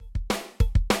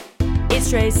It's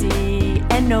Tracy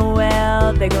and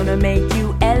Noel. They're gonna make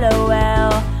you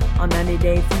LOL on 90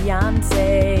 Day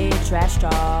Fiancé Trash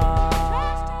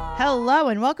Talk. Hello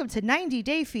and welcome to 90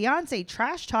 Day Fiancé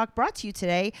Trash Talk, brought to you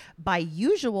today by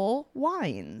Usual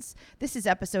Wines. This is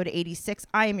episode 86.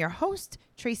 I am your host,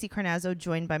 Tracy Carnazzo,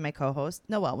 joined by my co-host,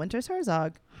 Noel Winters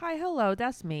Herzog. Hi, hello,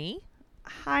 that's me.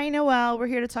 Hi, Noel. We're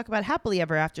here to talk about Happily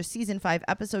Ever After Season 5,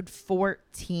 Episode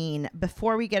 14.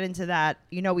 Before we get into that,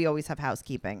 you know we always have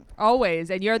housekeeping. Always,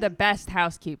 and you're the best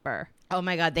housekeeper. Oh,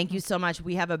 my God. Thank you so much.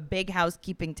 We have a big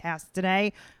housekeeping task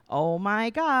today. Oh, my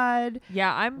God.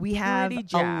 Yeah, We have pretty a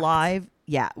jacked. live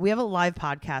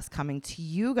podcast coming to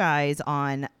you guys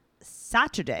on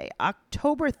Saturday,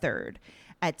 October 3rd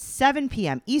at 7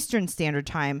 p.m. Eastern Standard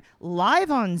Time, live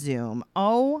on Zoom.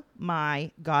 Oh my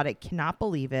God, I cannot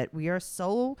believe it. We are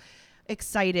so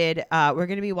excited. We're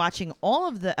going to be watching all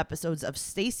of the episodes of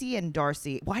Stacey and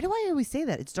Darcy. Why do I always say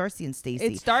that? It's Darcy and Stacey.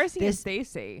 It's Darcy and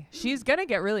Stacey. She's gonna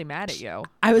get really mad at you.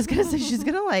 I was going to say she's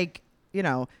going to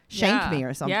shank me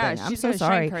or something. Yeah, I'm she's so gonna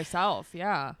sorry. shank herself.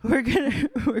 Yeah. We're gonna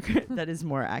that is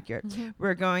more accurate.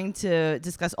 We're going to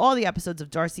discuss all the episodes of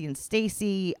Darcy and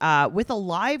Stacey with a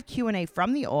live Q&A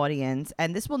from the audience,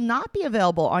 and this will not be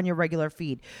available on your regular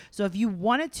feed. So if you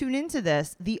want to tune into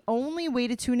this, the only way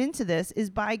to tune into this is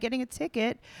by getting a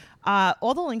ticket.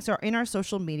 All the links are in our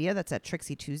social media. That's at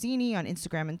Trixie Tuzini on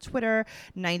Instagram and Twitter,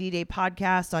 90 Day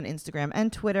Podcast on Instagram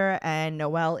and Twitter, and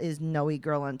Noelle is Noe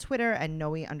Girl on Twitter and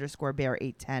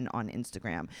Noe_Bear810 on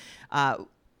Instagram.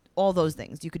 All those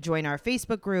things. You could join our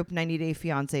Facebook group, 90 Day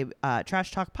Fiancé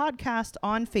Trash Talk Podcast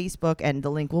on Facebook, and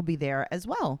the link will be there as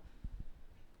well.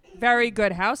 Very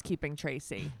good housekeeping,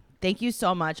 Tracy. Thank you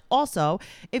so much. Also,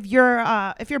 if you're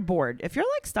bored, if you're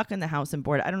like stuck in the house and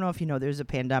bored, I don't know if you know there's a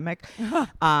pandemic.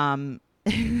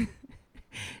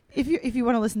 If you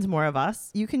want to listen to more of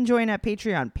us, you can join at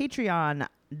Patreon,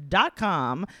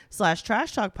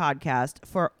 patreon.com/Trash Talk Podcast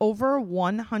for over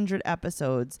 100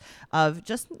 episodes of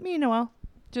just me and Noel.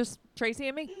 Just Tracy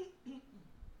and me.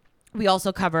 We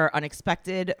also cover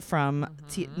Unexpected from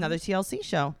another TLC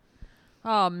show.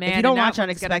 Oh man! If you don't and that watch one's gonna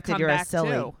Unexpected, come you're a back silly.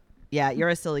 too. Yeah, you're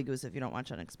a silly goose if you don't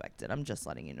watch Unexpected. I'm just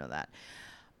letting you know that.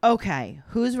 Okay,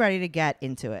 who's ready to get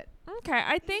into it? Okay,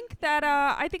 I think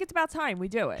it's about time we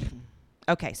do it.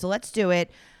 Okay, so let's do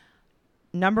it.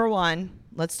 Number one,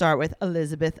 let's start with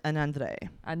Elizabeth and Andre.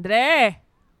 Andre.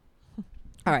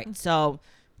 All right, so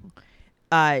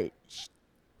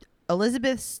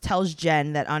Elizabeth tells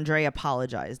Jen that Andre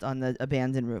apologized on the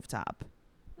abandoned rooftop.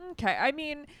 Okay, I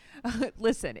mean,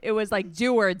 listen, it was like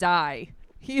do or die.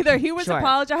 Either he was Sure.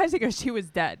 apologizing or she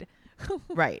was dead.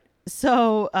 Right.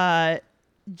 So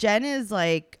Jen is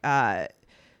like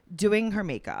doing her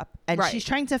makeup, and Right. she's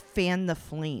trying to fan the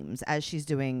flames as she's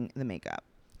doing the makeup.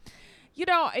 You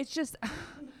know, it's just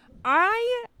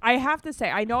I have to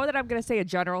say, I know that I'm going to say a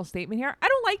general statement here. I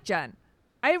don't like Jen.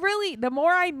 The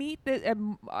more I meet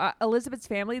the Elizabeth's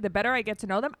family, the better I get to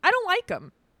know them. I don't like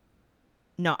them.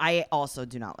 No, I also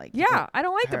do not like I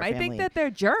don't like her them. I think family. that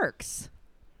they're jerks.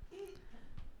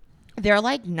 They're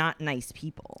like not nice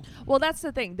people. Well, that's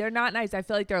the thing. They're not nice. I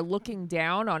feel like they're looking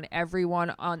down on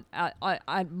everyone on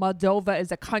Moldova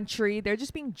as a country. They're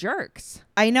just being jerks.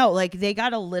 I know, like they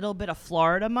got a little bit of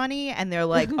Florida money and they're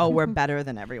like, oh, we're better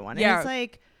than everyone. And Yeah. it's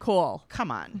like, Cool. come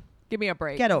on. Give me a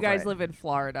break. Get over you guys it. live in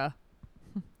Florida.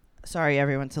 Sorry,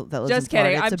 everyone that lives Just in Florida.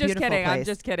 kidding. It's I'm a just beautiful kidding. I'm place.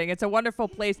 just kidding. It's a wonderful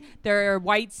place. There are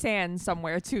white sands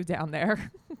somewhere too down there.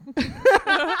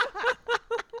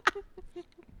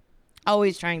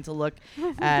 Always trying to look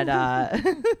at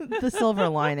the silver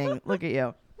lining. Look at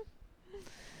you.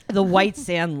 The white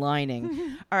sand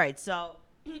lining. All right, so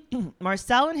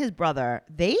Marcel and his brother,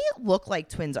 they look like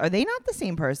twins. Are they not the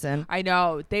same person? I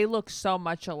know. They look so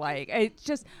much alike. It's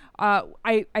just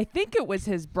I think it was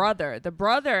his brother. The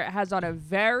brother has on a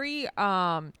very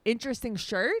interesting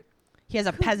shirt. He has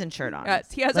a peasant shirt on.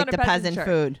 Yes, he has like on a the peasant shirt.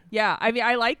 food. Yeah, I mean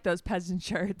I like those peasant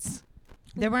shirts.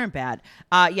 They weren't bad.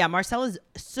 Yeah, Marcel is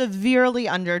severely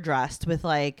underdressed with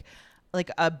like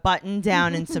a button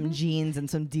down and some jeans and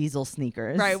some diesel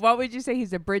sneakers. Right. What would you say?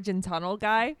 He's a bridge and tunnel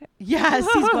guy? Yes,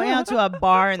 he's going out to a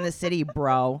bar in the city,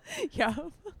 bro. Yeah.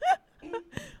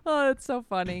 Oh, that's so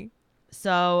funny.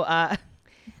 So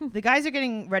the guys are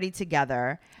getting ready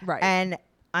together. Right. And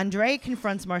Andre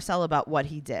confronts Marcel about what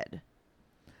he did.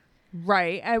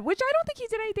 Right. Which I don't think he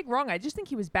did anything wrong. I just think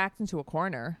he was backed into a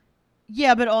corner.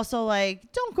 Yeah, but also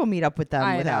like, don't go meet up with them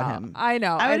I without know. him. I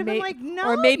know. I would And have been like, no,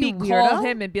 or maybe you call weirdo.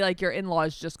 him and be like, your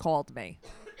in-laws just called me.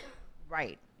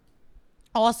 Right.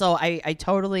 Also, I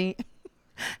totally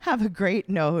have a great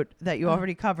note that you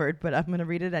already covered, but I'm going to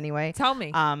read it anyway. Tell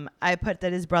me. I put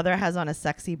that his brother has on a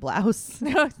sexy blouse.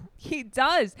 He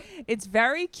does. It's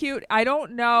very cute. I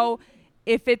don't know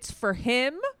if it's for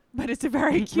him, but it's a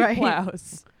very cute Right.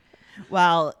 blouse.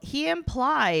 Well,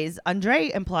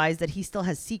 Andre implies that he still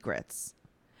has secrets.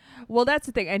 Well, that's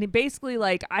the thing. And he basically,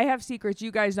 like, I have secrets.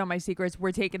 You guys know my secrets.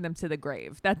 We're taking them to the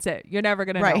grave. That's it. You're never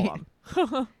going to know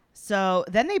them. So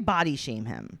then they body shame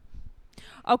him.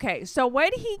 Okay, so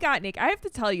when he got naked, I have to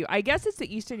tell you, I guess it's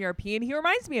the Eastern European. He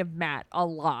reminds me of Matt a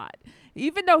lot.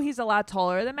 Even though he's a lot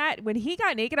taller than Matt, when he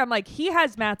got naked, I'm like, he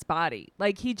has Matt's body.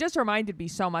 Like, he just reminded me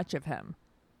so much of him.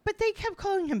 But they kept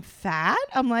calling him fat.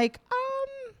 I'm like,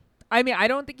 I mean, I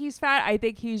don't think he's fat. I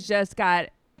think he's just got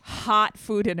hot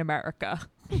food in America.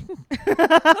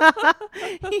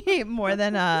 he ate more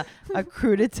than a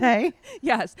crudité.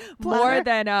 Yes, Platter. more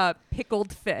than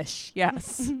pickled fish.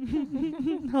 Yes.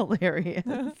 Hilarious.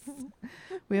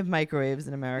 We have microwaves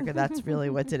in America. That's really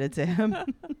what did it to him.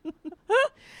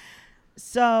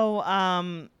 So,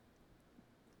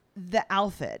 the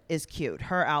outfit is cute.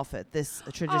 Her outfit, this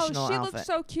traditional she outfit. looks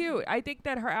so cute. I think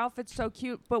that her outfit's so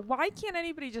cute. But why can't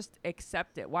anybody just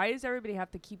accept it? Why does everybody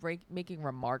have to keep making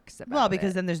remarks about it? Well,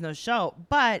 because then there's no show.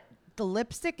 But the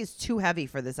lipstick is too heavy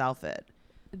for this outfit.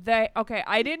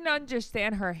 I didn't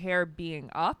understand her hair being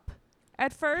up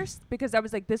at first because I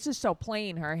was like, this is so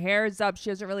plain. Her hair is up. She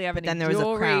doesn't really have any then there was a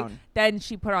jewelry. crown. Then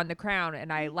she put on the crown,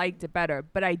 and I liked it better.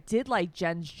 But I did like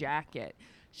Jen's jacket.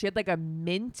 She had like a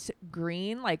mint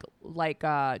green, like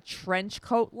a trench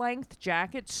coat length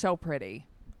jacket. So pretty.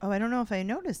 Oh, I don't know if I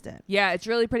noticed it. Yeah, it's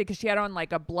really pretty because she had on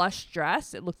like a blush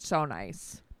dress. It looked so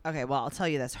nice. Okay, well, I'll tell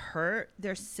you this.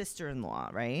 Their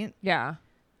sister-in-law, right? Yeah.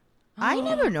 I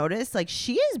never noticed. Like,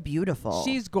 she is beautiful.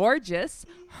 She's gorgeous.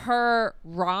 Her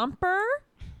romper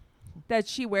that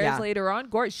she wears later on,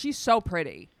 gorgeous. She's so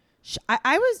pretty.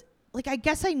 I was, like, I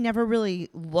guess I never really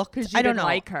looked. Because I don't know.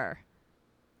 like her.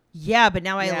 Yeah, but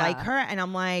now I Yeah. like her, and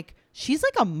I'm like, she's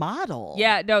like a model.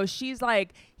 Yeah, no, she's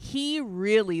like, he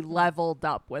really leveled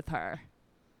up with her.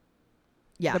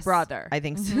 Yes. The brother. I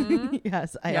think so. Mhm.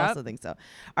 Yes, I Yep. also think so.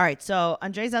 All right, so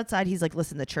Andre's outside. He's like,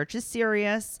 listen, the church is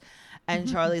serious. And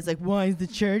Charlie's like, why is the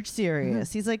church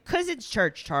serious? He's like, because it's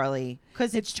church, Charlie.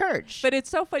 Because it's church. But it's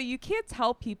so funny. You can't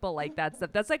tell people like that stuff.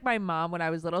 That's like my mom when I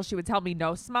was little. She would tell me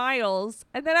no smiles,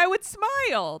 and then I would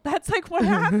smile. That's like what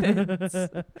happens.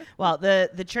 Well,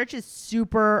 the church is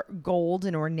super gold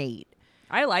and ornate.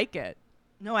 I like it.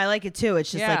 No, I like it too.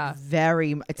 It's just Yeah. like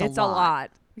very, it's a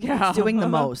lot. Yeah. It's doing the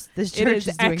most. This It church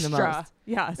is doing extra. the most.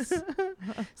 Yes.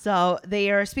 So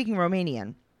they are speaking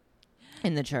Romanian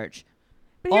in the church.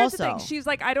 But here's the thing. Also- She's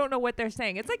like, I don't know what they're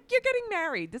saying. It's like, you're getting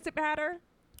married. Does it matter?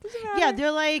 Does it matter? Yeah,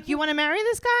 they're like, you want to marry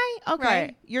this guy? Okay.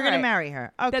 Right, You're going right. to marry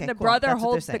her. Okay, Then the cool. brother That's what they're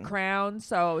holds the saying. crown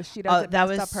so she doesn't that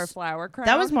mess was- up her flower crown.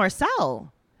 That was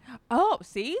Marcel. Oh,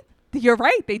 see? You're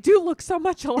right. They do look so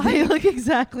much They alike. look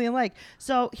exactly alike.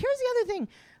 So here's the other thing.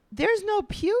 There's no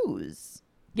pews.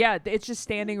 Yeah, it's just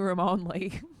standing room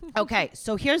only. Okay,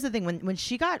 so here's the thing. When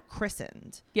she got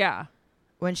christened, Yeah.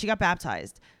 when she got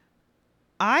baptized,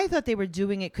 I thought they were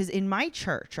doing it because in my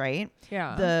church, right?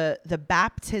 Yeah. The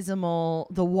baptismal,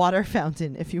 the water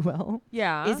fountain, if you will,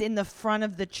 Yeah. is in the front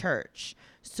of the church.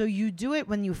 So you do it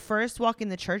when you first walk in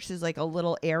the church. There's like a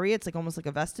little area. It's like almost like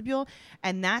a vestibule.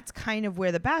 And that's kind of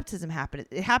where the baptism happened.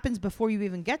 It happens before you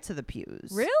even get to the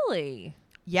pews. Really?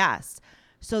 Yes.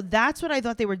 So that's what I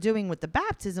thought they were doing with the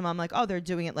baptism. I'm like, oh, they're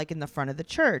doing it like in the front of the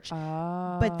church.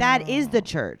 Oh. But that is the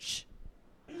church.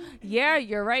 Yeah,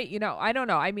 you're right. You know, I don't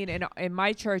know. I mean, in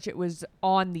my church, it was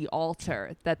on the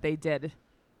altar that they did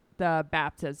the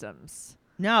baptisms.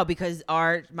 No, because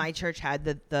my church had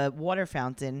the water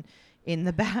fountain in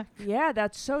the back. Yeah,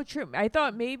 that's so true. I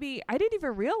thought maybe I didn't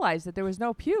even realize that there was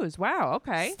no pews. Wow.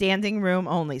 Okay. Standing room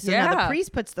only. So now the Yeah.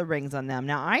 priest puts the rings on them.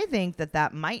 Now I think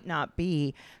that might not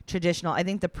be traditional. I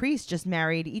think the priest just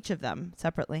married each of them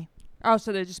separately. Oh,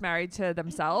 so they're just married to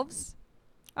themselves?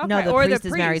 Okay. No, the or priest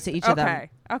is married to each of them. Okay.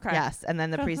 Okay. Yes. And then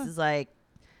the priest is like,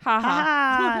 Ha ha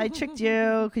ha. ha, I tricked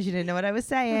you because you didn't know what I was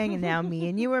saying. And now me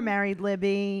and you were married,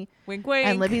 Libby. Wink, wink.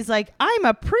 And Libby's like, I'm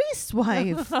a priest's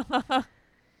wife.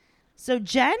 So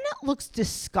Jen looks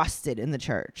disgusted in the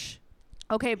church.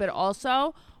 Okay, but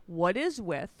also, what is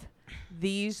with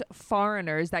these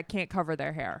foreigners that can't cover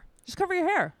their hair? Just cover your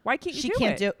hair. Why can't you She do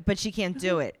can't it? do, but she can't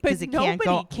do it But because it nobody can't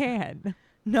go. can.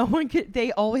 No one can.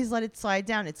 They always let it slide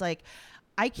down. It's like,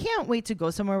 I can't wait to go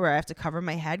somewhere where I have to cover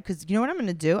my head because you know what I'm going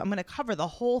to do? I'm going to cover the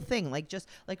whole thing, like just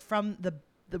like from the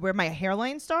where my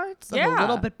hairline starts, like a Yeah.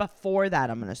 little bit before that.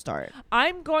 I'm going to start.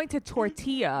 I'm going to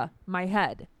tortilla my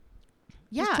head.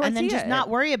 Yeah, Just and then just tortilla not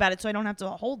it. worry about it, so I don't have to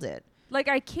hold it. Like,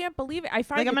 I can't believe it. I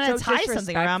find Like, I'm it gonna so tie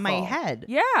something around my disrespectful. head.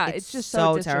 Yeah, It's it's just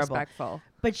so so terrible. disrespectful.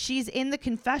 But she's in the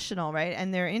confessional, right?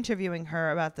 And they're interviewing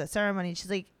her about the ceremony. And she's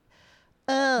like,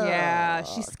 oh, Yeah,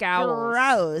 she scowls.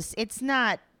 Gross. It's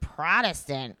not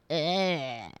Protestant.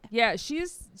 Ugh. Yeah,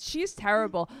 she's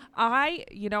terrible.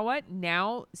 You know what?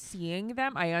 Now seeing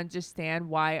them, I understand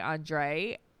why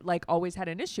Andre like always had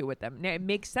an issue with them. It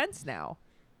makes sense now.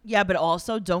 Yeah, but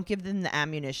also don't give them the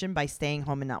ammunition by staying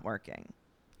home and not working.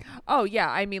 Oh yeah,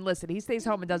 I mean, listen, he stays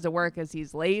home and doesn't work because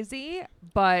he's lazy,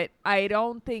 but I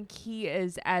don't think he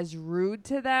is as rude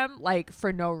to them like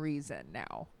for no reason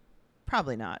now.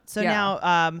 Probably not. So Yeah.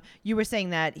 now you were saying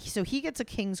that so he gets a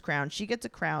king's crown, she gets a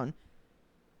crown,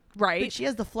 Right? but she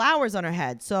has the flowers on her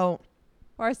head. So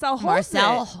Marcel holds it.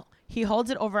 Marcel, he holds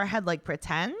it over her head like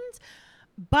pretend,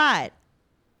 but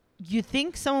you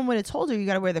think someone would have told her you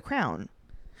got to wear the crown.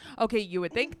 Okay, you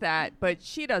would think that, but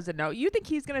she doesn't know. You think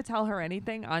he's going to tell her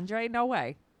anything, Andre? No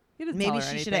way. He doesn't tell Maybe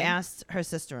her she should have anything. asked her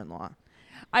sister-in-law.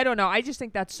 I don't know. I just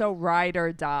think that's so ride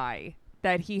or die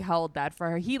that he held that for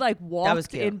her. He like was walked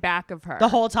cute. in back of her. The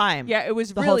whole time. Yeah, it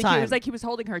was the whole really cute. It time. was like he was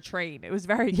holding her train. It was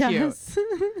very Yes.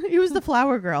 he was the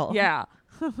flower girl. cute. Yeah.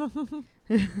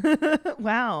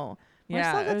 Wow.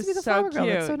 Yeah, Marcel it got to was be the so flower girl.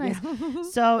 That's so cute.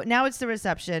 nice. So now it's the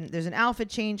reception. There's an outfit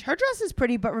change. Her dress is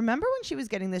pretty, but remember when she was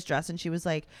getting this dress and she was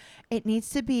like, it needs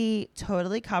to be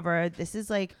totally covered. This is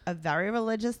like a very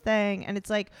religious thing. And it's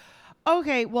like,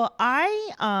 okay, well,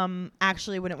 I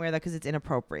actually wouldn't wear that because it's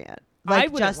inappropriate. Like, I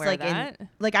wouldn't wear that.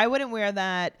 Like I wouldn't wear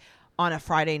that on a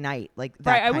Friday night. Like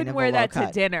that Right. kind I wouldn't of wear a low that to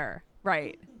cut. dinner.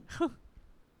 Right.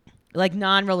 Like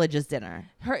non-religious dinner.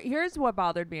 Here's what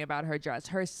bothered me about her dress.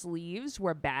 Her sleeves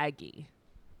were baggy.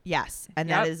 Yes. And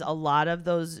Yep. that is a lot of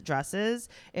those dresses.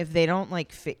 If they don't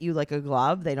like fit you like a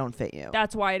glove, they don't fit you.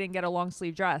 That's why I didn't get a long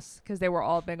sleeve dress because they were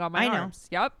all big on my I know. arms.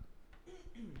 Yep.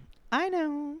 I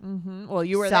know. Well,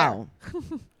 you were there.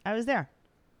 I was there.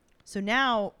 So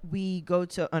now we go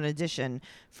to an audition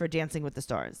for Dancing with the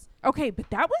Stars. Okay, but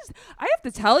that was, I have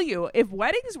to tell you, if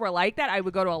weddings were like that, I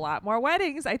would go to a lot more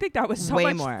weddings. I think that was so Way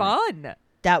much more. fun.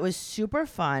 That was super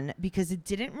fun because it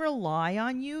didn't rely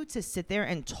on you to sit there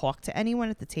and talk to anyone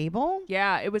at the table.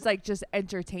 Yeah, it was like just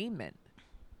entertainment.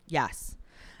 Yes.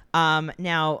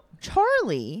 Now,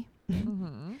 Charlie,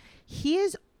 he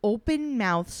is open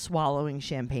mouth swallowing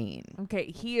champagne.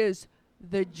 Okay, he is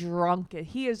the drunk.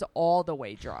 He is all the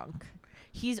way drunk.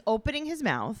 He's opening his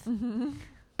mouth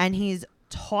and he's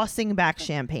tossing back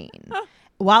champagne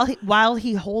while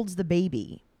he holds the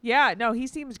baby. Yeah, no, he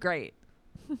seems great.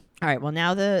 All right. Well,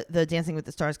 now the Dancing with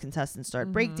the Stars contestants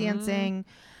start breakdancing.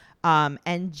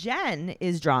 And Jen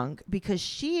is drunk because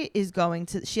she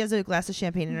has a glass of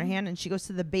champagne in her hand and she goes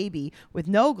to the baby with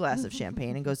no glass of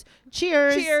champagne and goes,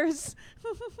 cheers. Cheers.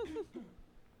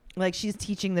 Like she's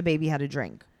teaching the baby how to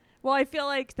drink. Well, I feel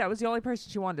like that was the only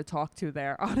person she wanted to talk to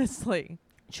there, honestly.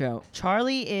 True.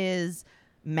 Charlie is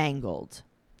mangled.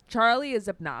 Charlie is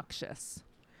obnoxious,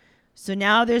 So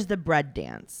now there's the bread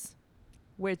dance.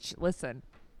 which, listen,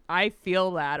 I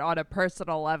feel that on a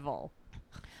personal level.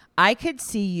 I could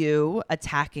see you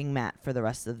attacking Matt for the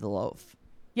rest of the loaf.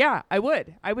 Yeah, I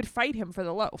would. I would fight him for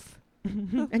the loaf.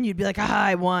 And you'd be like,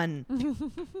 I won.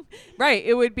 Right.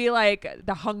 It would be like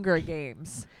the Hunger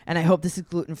Games. And I hope this is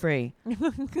gluten free.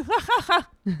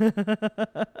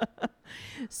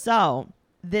 So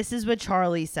this is what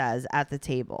Charlie says at the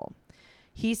table.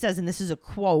 He says, and this is a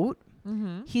quote,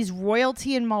 he's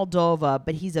royalty in Moldova,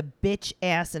 but he's a bitch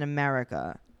ass in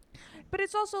America. But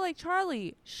it's also like,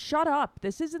 Charlie, shut up.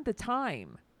 This isn't the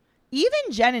time. Even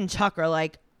Jen and Chuck are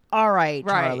like, all right,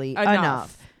 Charlie,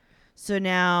 enough. So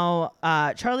now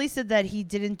Charlie said that he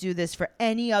didn't do this for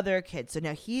any other kid. So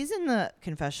now he's in the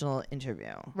confessional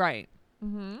interview. Right.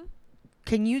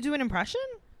 Can you do an impression?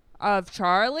 Of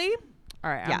Charlie? All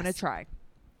right, I'm Yes. going to try.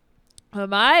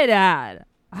 My dad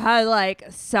had like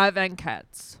 7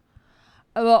 kids.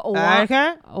 But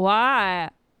Okay. why?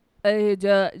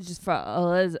 Just for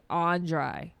Liz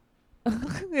Andre.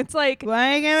 It's like,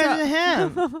 Why are you giving it to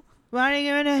him? Why are you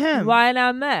giving it to him? why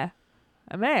not me?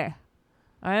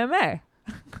 I am me.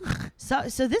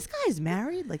 So this guy's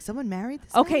married? Like someone married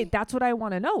this Okay, guy? that's what I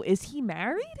want to know. Is he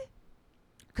married?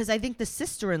 Because I think the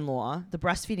sister-in-law, the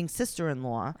breastfeeding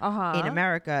sister-in-law Uh-huh. in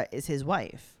America is his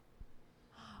wife.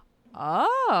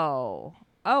 Oh,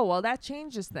 well, that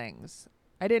changes things.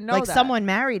 I didn't know Like that. someone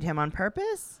married him on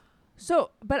purpose?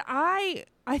 So, but I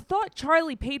thought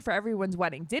Charlie paid for everyone's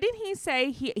wedding. Didn't he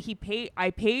say he paid? I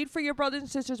paid for your brother and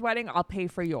sister's wedding. I'll pay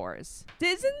for yours.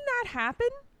 Doesn't that happen?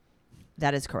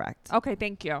 That is correct. Okay,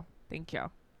 thank you. Thank you.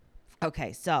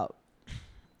 Okay, so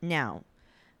now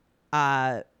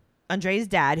Andre's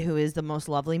dad, who is the most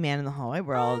lovely man in the whole wide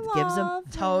world, gives him love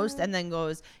toast him. and then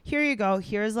goes, here you go.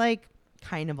 Here's like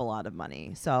kind of a lot of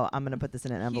money. So I'm going to put this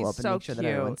in an envelope and so make sure that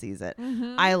everyone cute. sees it.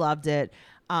 Mhm. I loved it.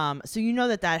 So you know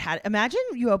that had, imagine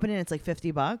you open it and it's like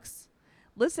 $50.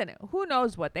 Listen, who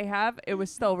knows what they have? It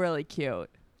was still really cute.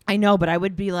 I know, but I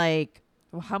would be like,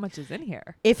 Well, how much is in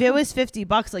here? if it was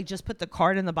 $50, like just put the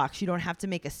card in the box. You don't have to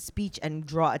make a speech and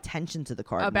draw attention to the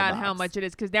card in the About how box. much it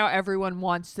is, because now everyone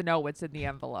wants to know what's in the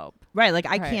envelope. Right. Like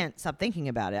I Right. can't stop thinking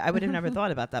about it. I would have never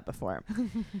thought about that before.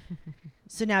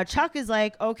 So now Chuck is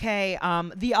like, okay,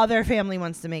 the other family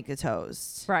wants to make a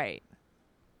toast. Right.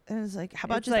 And it's like, how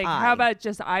about It's just like, I? how about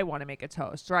just I want to make a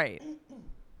toast? Right.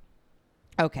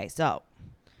 Okay, so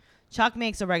Chuck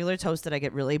makes a regular toast that I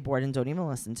get really bored and don't even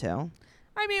listen to.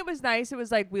 I mean, it was nice. It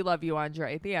was like, we love you,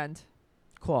 Andre, at the end.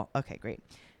 Cool. Okay, great.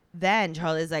 Then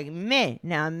Charlie's like, me,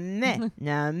 now me,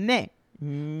 now me,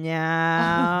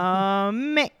 now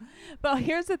me. But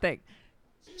here's the thing.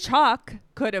 Chuck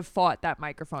could have fought that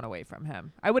microphone away from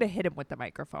him. I would have hit him with the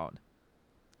microphone.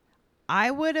 I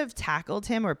would have tackled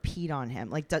him or peed on him,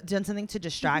 like done something to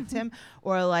distract him,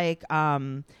 or like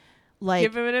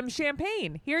Give him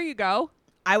champagne. Here you go.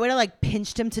 I would have like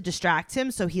pinched him to distract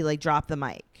him, so he like dropped the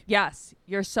mic. Yes,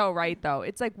 you're so right, though.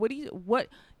 It's like, what?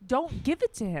 Don't give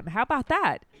it to him. How about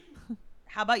that?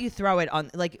 How about you throw it on,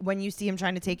 like when you see him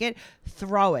trying to take it,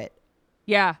 throw it,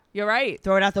 Yeah, you're right.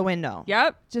 throw it out the window.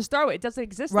 Yep, just throw it. It doesn't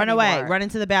exist Run anymore. away, run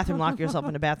into the bathroom, lock yourself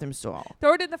in a bathroom stall.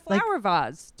 Throw it in the Like- flower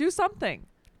vase. Do something.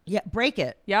 Yeah, break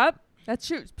it. Yep, that's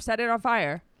true. Set it on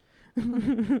fire.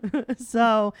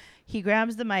 So he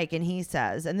grabs the mic and he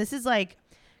says, and this is like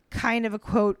kind of a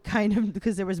quote, kind of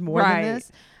because there was more Right. than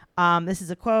this. This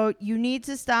is a quote. You need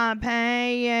to stop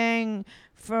paying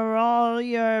for all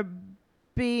your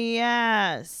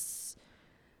BS.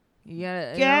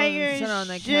 Yeah, Get your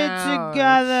shit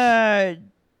together.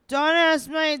 Don't ask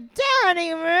my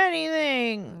daddy for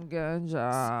anything. Good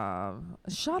job.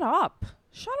 Shut up.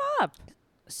 Shut up.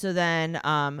 So then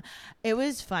it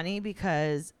was funny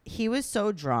because he was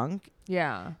so drunk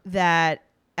Yeah. that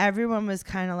everyone was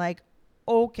kind of like,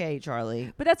 okay,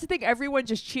 Charlie. But that's the thing. Everyone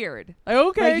just cheered. Like,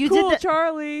 okay, Like, you did cool, that-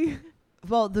 Charlie.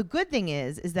 Well, the good thing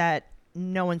is that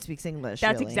no one speaks English.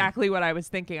 That's really. exactly what I was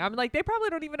thinking. I'm like, they probably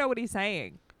don't even know what he's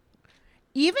saying.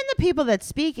 Even the people that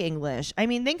speak English. I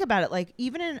mean, think about it. Like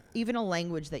even a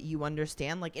language that you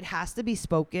understand, like it has to be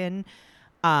spoken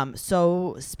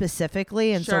so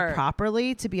specifically and Sure. so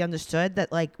properly to be understood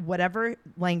that like whatever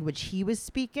language he was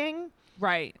speaking,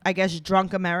 Right. I guess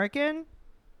drunk American.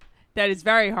 That is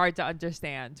very hard to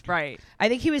understand. Right. I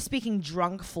think he was speaking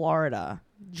drunk Florida.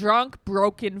 Drunk,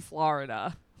 broken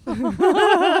Florida.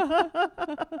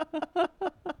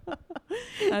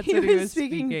 That's what he was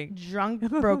speaking. drunk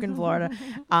broken Florida.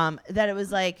 That it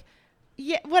was like,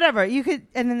 yeah, whatever you could.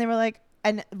 And then they were like,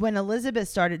 and when Elizabeth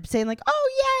started saying like,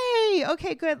 oh yay,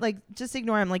 okay, good, like just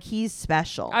ignore him, like he's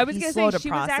special. I was He's going slow to say, she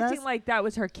process. was acting like that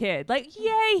was her kid. Like,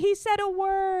 yay, he said a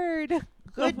word.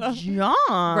 Good job.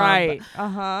 Right.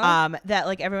 Uh-huh. That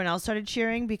like everyone else started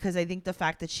cheering because I think the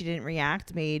fact that she didn't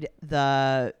react made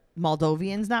the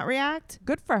Moldovians not react.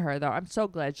 Good for her, though. I'm so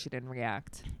glad she didn't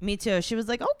react. Me too. She was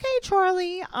like, okay,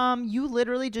 Charlie, you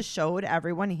literally just showed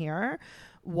everyone here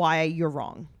why you're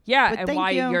wrong. Yeah, But and thank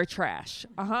why you. you're trash.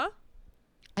 Uh-huh.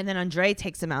 And then Andre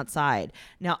takes him outside.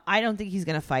 Now, I don't think he's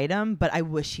going to fight him, but I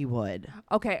wish he would.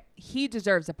 Okay, he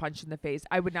deserves a punch in the face.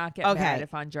 I would not get Okay. mad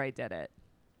if Andre did it.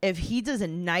 If he does a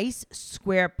nice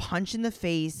square punch in the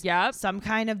face, Yep. some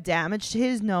kind of damage to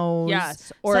his nose,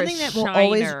 Yes, or something a that will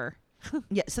always shiner.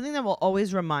 something that will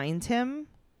always remind him,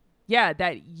 Yeah,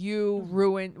 that you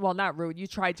ruined. Well, not ruined. You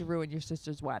tried to ruin your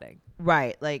sister's wedding.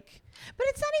 right? Like, but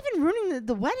it's not even ruining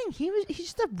the wedding. He's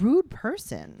just a rude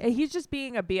person. He's just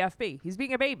being a BFB. He's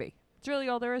being a baby. It's really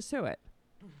all there is to it.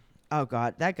 Oh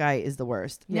God, that guy is the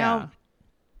worst. Yeah. Now,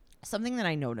 something that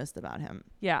I noticed about him,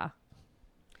 Yeah.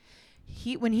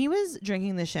 when he was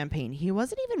drinking the champagne, he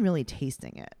wasn't even really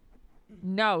tasting it.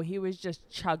 No, he was just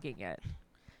chugging it.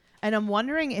 And I'm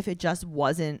wondering if it just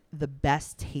wasn't the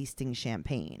best tasting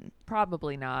champagne.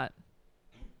 Probably not.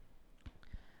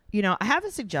 You know, I have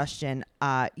a suggestion.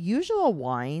 Usual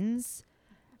Wines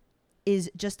is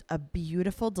just a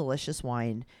beautiful, delicious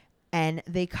wine, and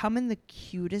they come in the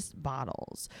cutest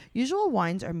bottles. Usual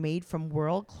Wines are made from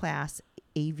world-class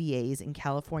AVAs in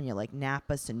California, like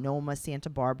Napa, Sonoma, Santa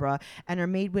Barbara, and are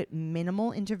made with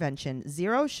minimal intervention,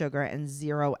 0 sugar, and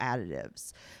 0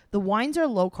 additives. The wines are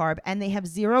low carb, and they have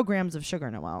 0 grams of sugar,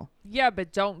 Noelle. Yeah,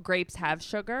 but don't grapes have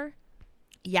sugar?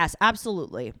 Yes,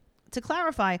 absolutely. to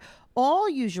clarify, all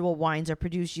usual wines are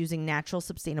produced using natural,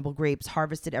 sustainable grapes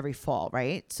harvested every fall,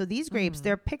 right? So these grapes,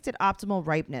 they're picked at optimal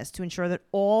ripeness to ensure that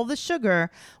all the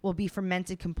sugar will be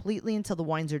fermented completely until the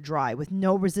wines are dry with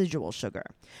no residual sugar.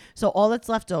 So all that's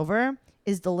left over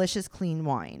is delicious, clean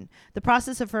wine. The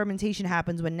process of fermentation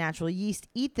happens when natural yeast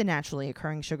eat the naturally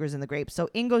occurring sugars in the grapes. So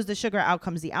in goes the sugar, out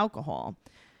comes the alcohol.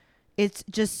 It's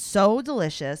just so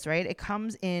delicious, right? It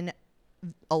comes in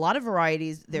a lot of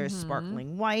varieties. There's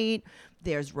sparkling white,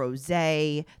 there's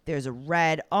rosé, there's a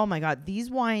red. Oh my God, these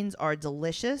wines are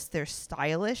delicious. They're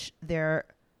stylish. They're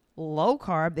low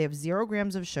carb. They have 0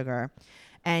 grams of sugar.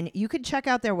 And you can check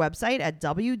out their website at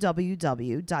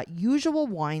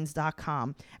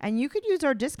www.usualwines.com. And you could use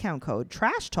our discount code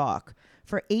Trash Talk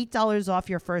for $8 off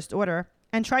your first order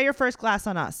and try your first glass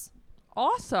on us.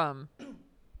 Awesome.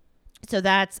 So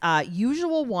that's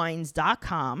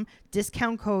usualwines.com,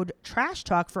 discount code Trash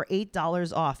Talk for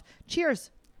 $8 off.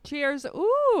 Cheers. Cheers.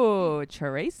 Ooh,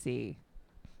 Tracy.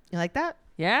 You like that?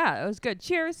 Yeah, it was good.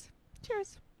 Cheers.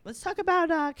 Cheers. Let's talk about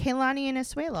Kehlani and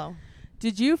Asuelo.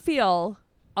 Did you feel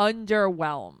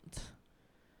underwhelmed?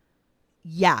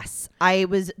 Yes. I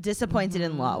was disappointed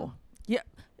in low. Yeah.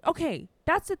 Okay,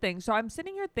 that's the thing. So I'm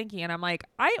sitting here thinking, and I'm like,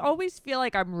 I always feel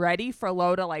like I'm ready for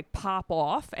Lo to like pop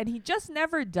off, and he just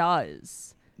never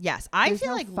does. Yes, I There's feel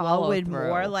no like Lo follow would through.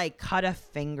 more like cut a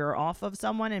finger off of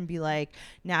someone and be like,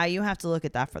 now you have to look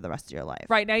at that for the rest of your life.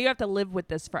 Right, now you have to live with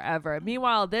this forever.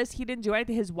 Meanwhile, this, he didn't do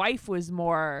anything. His wife was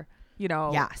more,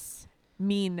 Yes.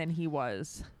 mean than he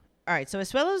was. All right, so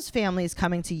Asuelo's family is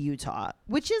coming to Utah,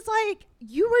 which is like,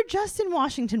 you were just in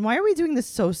Washington. Why are we doing this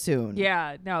so soon?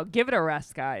 Yeah, no, give it a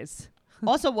rest, guys.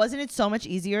 Also, wasn't it so much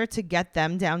easier to get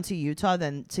them down to Utah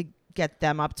than to get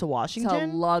them up to To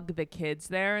Washington? lug the kids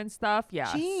there and stuff. Yeah.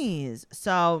 Jeez.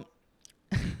 So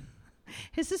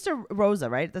his sister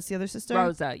Rosa, right? That's the other sister?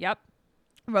 Rosa, yep.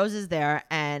 Rosa's there,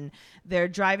 and they're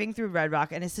driving through Red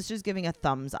Rock, and his sister's giving a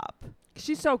thumbs up.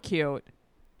 She's so cute.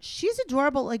 She's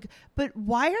adorable, like, but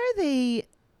why are they?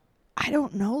 I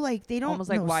don't know. Like, they don't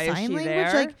Almost like, know why is sign she language.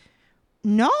 there? Like,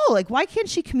 no, like, why can't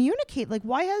she communicate? Like,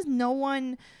 why has no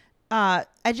one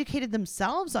educated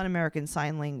themselves on American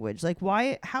Sign Language? Like,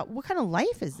 why? How? What kind of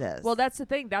life is this? Well, that's the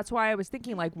thing. That's why I was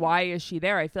thinking, like, why is she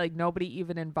there? I feel like nobody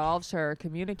even involves her or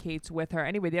communicates with her.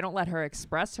 Anyway, they don't let her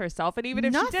express herself. And even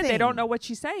if she did, they don't Nothing. know what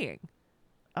she's saying.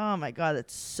 Oh my God,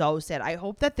 that's so sad. I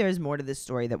hope that there's more to this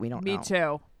story that we don't know. Me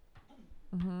too.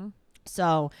 Mm-hmm.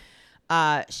 So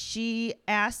she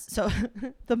asked, so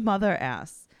the mother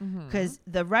asks, because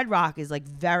the Red Rock is like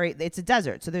it's a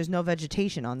desert, so there's no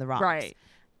vegetation on the rocks. Right.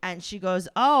 And she goes,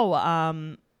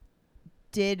 oh,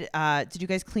 did you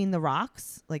guys clean the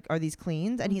rocks? Like, are these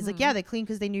cleaned? And he's like, yeah, they cleaned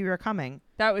because they knew you were coming.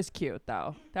 That was cute,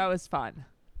 though. That was fun.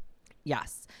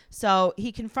 Yes. So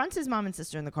he confronts his mom and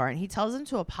sister in the car, and he tells them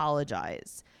to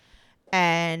apologize.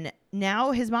 And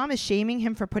now his mom is shaming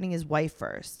him for putting his wife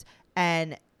first,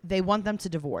 and they want them to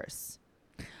divorce.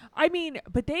 I mean,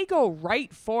 but they go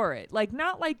right for it. Like,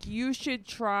 not like you should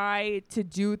try to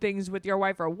do things with your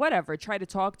wife or whatever. Try to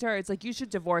talk to her. It's like you should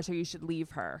divorce her. You should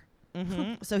leave her.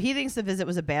 So he thinks the visit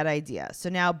was a bad idea. So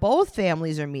now both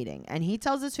families are meeting, and he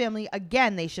tells his family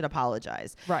again they should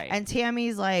apologize. Right. And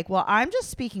Tammy's like, well, I'm just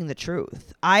speaking the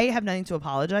truth. I have nothing to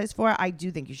apologize for. I do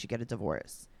think you should get a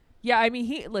divorce. Yeah, I mean,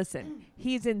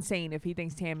 he's insane if he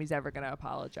thinks Tammy's ever going to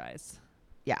apologize.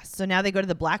 Yes. So now they go to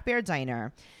the Black Bear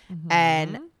Diner,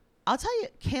 and I'll tell you,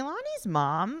 Kehlani's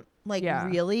mom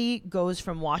really goes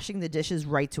from washing the dishes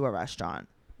right to a restaurant.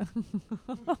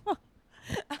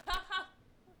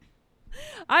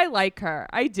 I like her.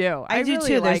 I do. I do really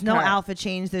too. There's like no her. outfit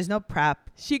change. There's no prep.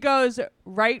 She goes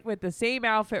right with the same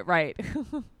outfit, right?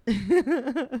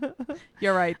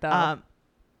 You're right, though.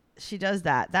 She does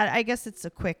that. That I guess it's a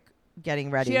quick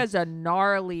getting ready. She has a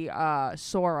gnarly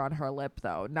sore on her lip,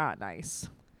 though. Not nice.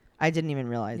 I didn't even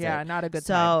realize it. Yeah, not a good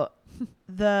time.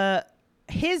 So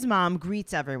his mom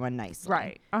greets everyone nicely.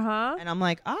 Right. Uh-huh. And I'm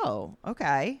like, oh,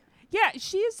 okay. Yeah,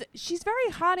 she's very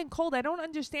hot and cold. I don't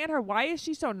understand her. Why is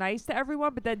she so nice to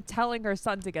everyone, but then telling her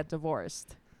son to get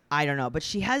divorced? I don't know, but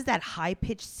she has that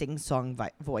high-pitched sing-song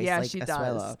voice Yeah, like she Asuelo.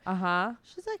 does. Uh-huh.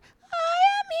 She's like, I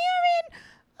am here in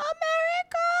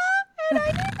America, and I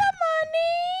need the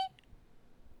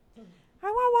money. I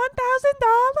want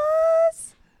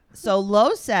 $1,000. So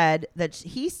Lo said that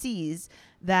he sees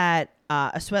that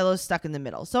Asuelo's stuck in the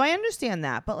middle. So I understand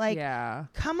that, but like, Yeah.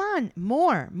 come on,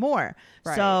 more.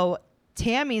 Right. So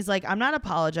Tammy's like, I'm not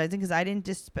apologizing because I didn't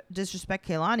disrespect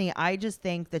Kehlani. I just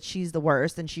think that she's the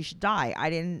worst and she should die. I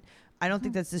don't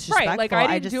think that's disrespectful. Right, like I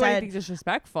didn't just do said, anything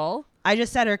disrespectful. I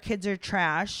just said her kids are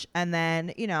trash, and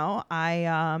then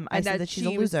I And said that she's a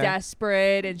she was loser.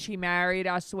 desperate and she married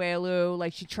Asuelu.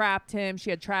 Like she trapped him.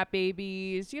 She had trap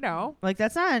babies, Like,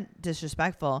 that's not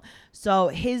disrespectful. So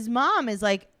his mom is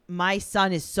like, my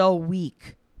son is so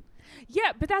weak.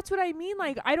 Yeah, but that's what I mean.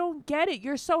 Like, I don't get it.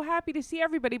 You're so happy to see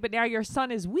everybody, but now your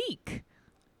son is weak.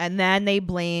 And then they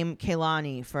blame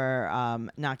Kehlani for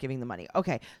not giving the money.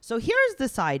 Okay, so here's the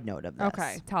side note of this.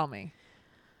 Okay, tell me.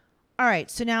 All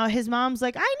right, so now his mom's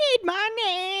like, I need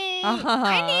money. Uh-huh.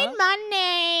 I need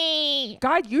money.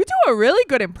 God, you do a really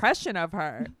good impression of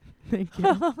her. Thank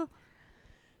you.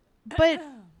 But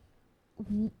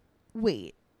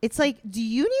wait, it's like, do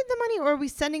you need the money or are we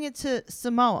sending it to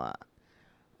Samoa?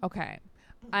 Okay.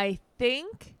 I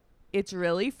think it's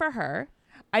really for her.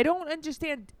 I don't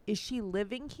understand. Is she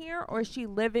living here or is she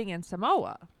living in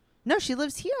Samoa? No, she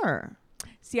lives here.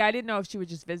 See, I didn't know if she was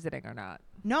just visiting or not.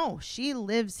 No, she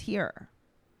lives here.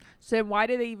 So then why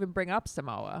did they even bring up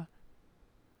Samoa?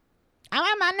 I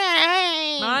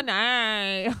want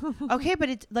money. Money. Okay, but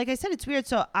it's like I said, it's weird.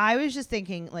 So I was just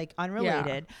thinking, like,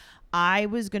 unrelated. I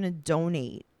was gonna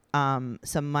donate some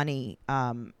money,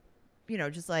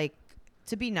 just like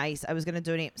to be nice. I was gonna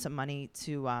donate some money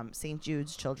to St.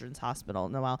 Jude's Children's Hospital,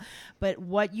 Noelle. But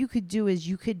what you could do is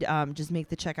you could just make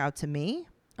the check out to me.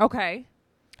 Okay.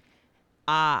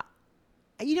 I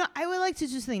would like to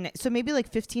do something nice. So maybe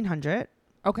like $1,500,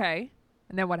 Okay.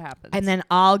 And then what happens? and then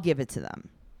I'll give it to them.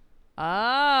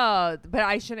 Oh, but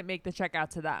I shouldn't make the check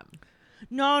out to them.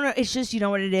 No, it's just, you know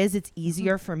what it is? It's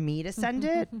easier for me to send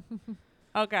it.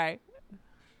 Okay.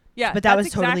 Yeah, But that that's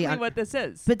was totally exactly what this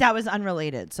is. But that was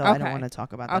unrelated, so I don't Okay. want to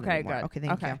talk about that Okay, anymore. good. Okay,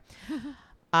 thank Okay.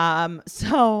 you.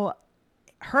 So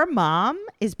her mom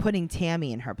is putting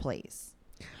Tammy in her place.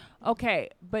 Okay,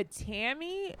 but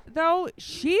Tammy, though,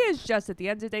 she is just, at the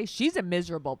end of the day, she's a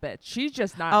miserable bitch. She's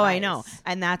just not Oh, nice. I know.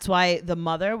 And that's why the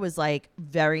mother was like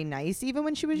very nice even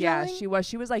when she was Yeah, yelling. she was.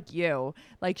 She was like you.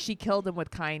 Like, she killed him with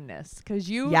kindness. Because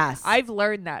Yes. I've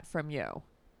learned that from you.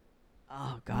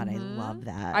 Oh, God, I love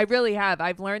that. I really have.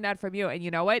 I've learned that from you. And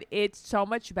you know what? It's so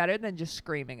much better than just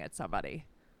screaming at somebody.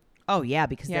 Oh, yeah,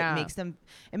 because Yeah. it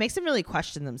makes them really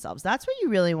question themselves. That's what you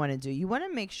really want to do. You want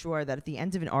to make sure that at the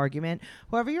end of an argument,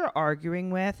 whoever you're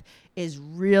arguing with is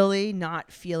really not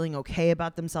feeling okay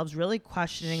about themselves, really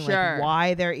questioning Sure. like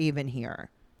why they're even here.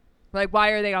 Like, why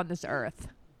are they on this earth?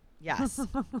 Yes.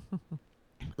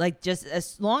 Like, just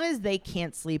as long as they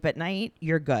can't sleep at night,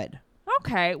 you're good.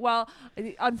 Okay. Well,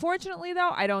 unfortunately,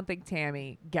 though, I don't think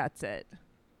Tammy gets it.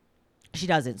 She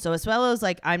doesn't. So Asuelo's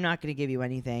like, I'm not going to give you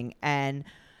anything. And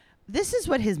this is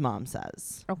what his mom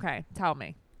says. Okay. Tell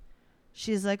me.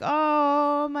 She's like,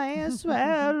 oh, my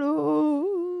Asuelo.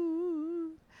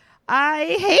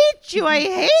 I hate you. I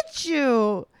hate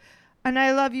you. And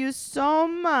I love you so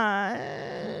much.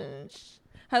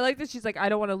 I like that she's like, I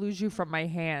don't want to lose you from my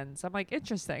hands. I'm like,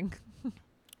 interesting.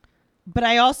 But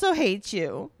I also hate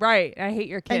you. Right. I hate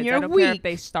your kids. And you're I don't care if weak.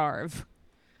 they starve.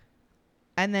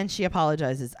 And then she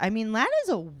apologizes. I mean, that is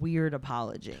a weird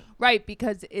apology. Right.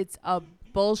 Because it's a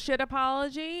bullshit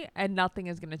apology and nothing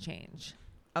is going to change.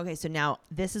 Okay, so now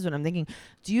this is what I'm thinking.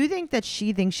 Do you think that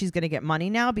she thinks she's going to get money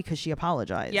now because she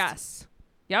apologized? Yes.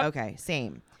 Yep. Okay,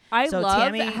 same. I So love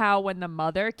Tammy- how when the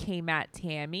mother came at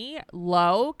Tammy,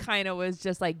 Lo kind of was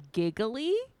just like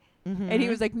giggly. And he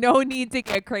was like, no need to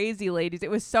get crazy, ladies. It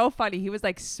was so funny. He was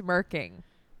like smirking.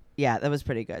 Yeah, that was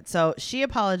pretty good. So she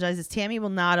apologizes. Tammy will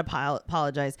not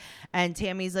apologize. And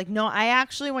Tammy's like, no, I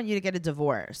actually want you to get a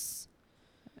divorce.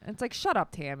 And it's like, shut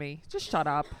up, Tammy. Just shut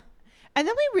up. And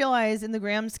then we realize in the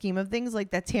grand scheme of things,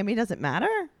 like, that Tammy doesn't matter.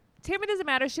 Tammy doesn't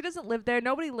matter. She doesn't live there.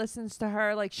 Nobody listens to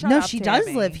her. Like, shut No, up, she Tammy.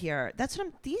 does live here. That's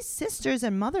what these sisters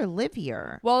and mother live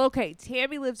here. Well, okay.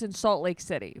 Tammy lives in Salt Lake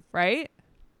City, right?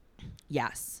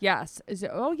 Yes. Yes. Is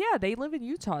it? Oh, yeah. They live in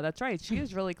Utah. That's right. She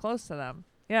is really close to them.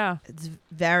 Yeah. It's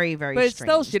very, very But strange.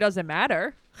 still, she doesn't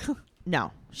matter.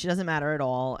 No, she doesn't matter at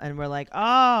all. And we're like,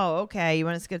 oh, okay. You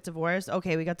want us to get divorced?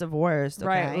 Okay, we got divorced. Okay.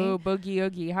 Right. Ooh, boogie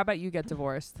oogie. How about you get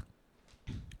divorced?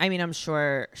 I mean, I'm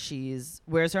sure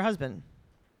where's her husband?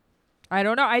 I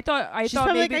don't know. I thought She's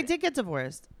probably maybe, like, I did get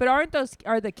divorced. but are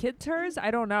the kids hers? I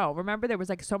don't know. Remember there was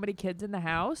like so many kids in the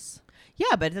house?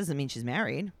 Yeah, but it doesn't mean she's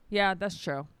married. Yeah, that's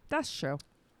true. That's true.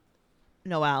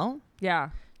 Noelle, Yeah.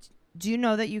 do you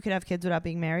know that you could have kids without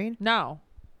being married? No.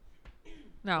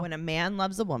 No. When a man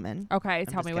loves a woman. Okay,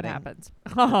 tell just me what kidding. happens.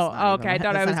 not Oh, even okay. I what-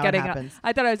 thought I that's was not how it getting happens.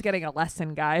 I thought I was getting a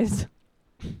lesson, guys.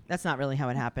 That's not really how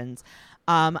it happens.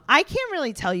 I can't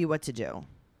really tell you what to do.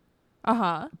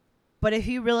 Uh-huh. But if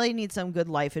you really need some good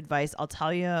life advice, I'll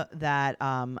tell you that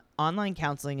online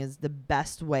counseling is the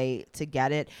best way to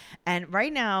get it. And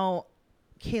right now,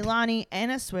 Kaylani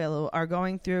and Asuelu are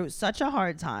going through such a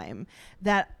hard time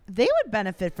that they would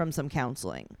benefit from some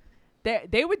counseling.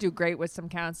 They would do great with some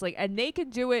counseling, and they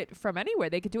could do it from anywhere.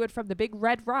 They could do it from the Big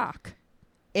Red Rock.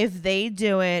 If they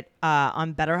do it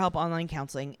on BetterHelp Online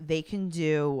Counseling, they can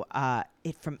do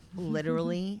it from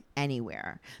literally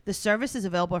anywhere. The service is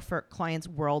available for clients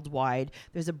worldwide.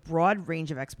 There's a broad range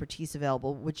of expertise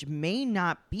available, which may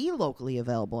not be locally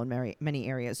available in many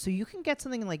areas. So you can get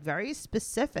something like very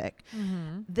specific.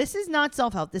 Mm-hmm. This is not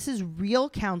self-help. This is real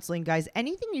counseling, guys.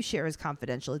 Anything you share is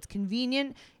confidential. It's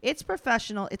convenient. It's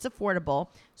professional. It's affordable.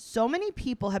 So many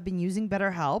people have been using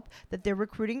BetterHelp that they're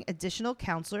recruiting additional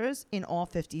counselors in all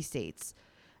 50 states.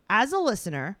 As a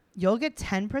listener, you'll get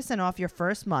 10% off your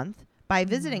first month by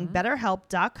visiting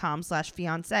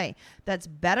betterhelp.com/fiance. That's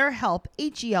betterhelp,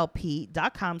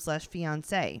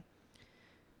 HELP.com/fiance.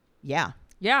 Yeah.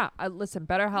 Yeah. Listen,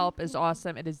 BetterHelp is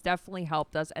awesome. It has definitely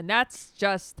helped us. And that's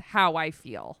just how I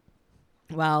feel.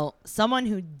 Well, someone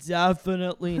who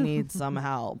definitely needs some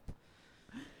help.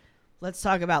 Let's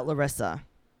talk about Larissa.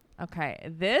 Okay.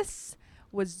 This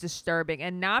was disturbing,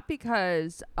 and not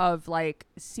because of like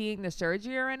seeing the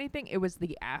surgery or anything. It was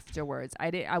the afterwards.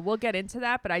 I will get into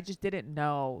that, but I just didn't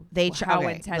know how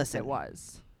intense it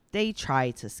was. They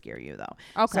try to scare you though.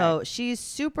 Okay. So she's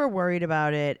super worried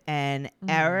about it, and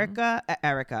Erica.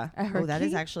 Oh, that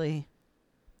is actually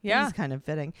that is kind of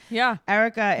fitting. Yeah.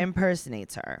 Erica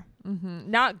impersonates her.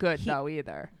 Mm-hmm. Not good though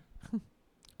either.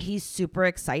 He's super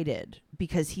excited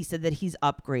because he said that he's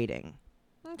upgrading.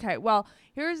 Okay, well,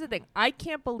 here's the thing. I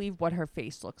can't believe what her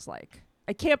face looks like.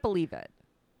 I can't believe it.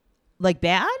 Like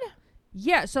bad?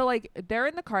 Yeah, so like they're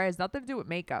in the car. It has nothing to do with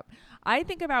makeup. I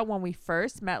think about when we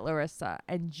first met Larissa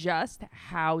and just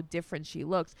how different she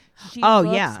looks. She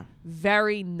looks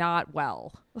very not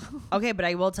well. Okay, but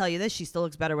I will tell you this. She still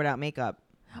looks better without makeup.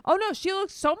 Oh, no, she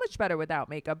looks so much better without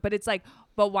makeup. But it's like,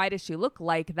 but why does she look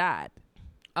like that?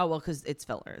 Oh, well, because it's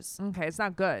fillers. Okay, it's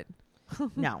not good.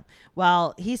 No.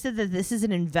 Well, he said that this is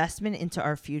an investment into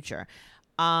our future.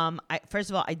 First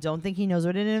of all, I don't think he knows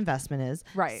what an investment is.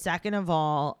 Right. Second of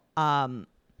all,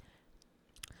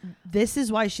 this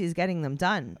is why she's getting them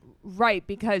done. Right,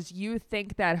 because you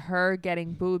think that her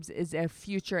getting boobs is a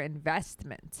future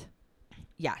investment.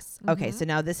 Yes. Okay, so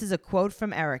now this is a quote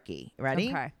from Ericy. Ready?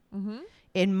 Okay. Mm-hmm.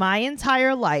 In my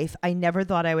entire life, I never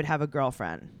thought I would have a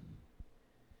girlfriend.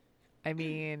 I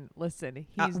mean, listen,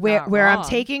 he's where not wrong. I'm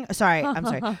taking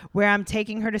where I'm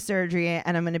taking her to surgery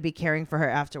and I'm going to be caring for her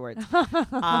afterwards.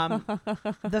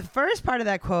 The first part of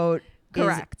that quote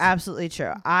Correct. is absolutely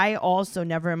true. I also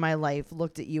never in my life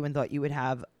looked at you and thought you would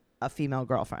have a female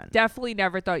girlfriend. Definitely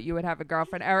never thought you would have a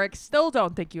girlfriend, Eric. Still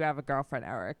don't think you have a girlfriend,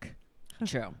 Eric.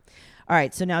 True. All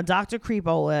right, so now Dr.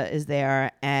 Creepola is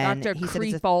there, and Dr.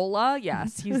 Creepola,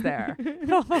 yes, he's there.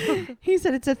 He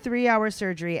said it's a 3-hour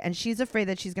surgery, and she's afraid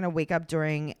that she's going to wake up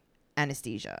during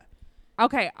anesthesia.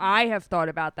 Okay, I have thought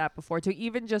about that before too.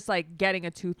 Even just like getting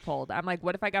a tooth pulled, I'm like,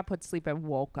 what if I got put to sleep and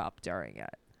woke up during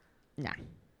it? Nah.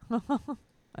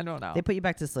 I don't know. They put you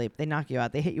back to sleep. They knock you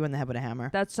out. They hit you in the head with a hammer.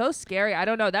 That's so scary. I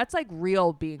don't know. That's like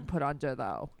real being put under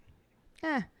though.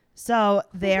 So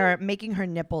they're making her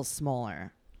nipples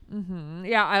smaller. Mm-hmm.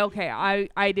 Yeah.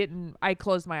 I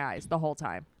closed my eyes the whole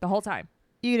time.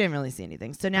 You didn't really see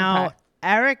anything. So now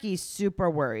Ericy's super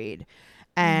worried.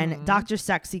 And Dr.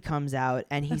 Sexy comes out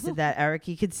and he said that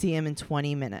Ericy could see him in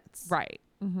 20 minutes. Right.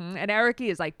 Mm-hmm. And Ericy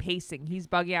is like pacing. He's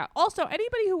bugging out. Also,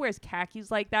 anybody who wears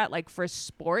khakis like that, like for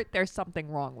sport, there's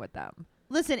something wrong with them.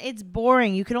 Listen, it's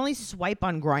boring. You can only swipe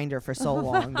on Grindr for so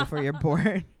long before you're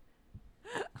bored.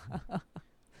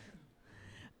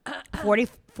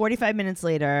 45 minutes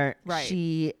later,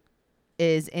 she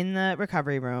is in the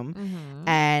recovery room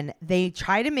and they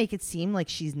try to make it seem like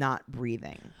she's not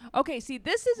breathing. Okay, see,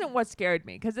 this isn't what scared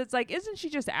me because it's like, isn't she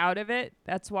just out of it?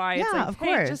 That's why it's like, of hey,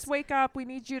 course. just wake up. We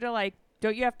need you to like,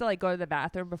 don't you have to like go to the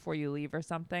bathroom before you leave or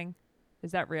something?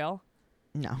 Is that real?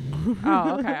 No.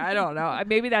 Oh, okay. I don't know.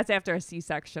 Maybe that's after a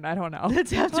C-section. I don't know.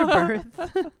 That's after birth.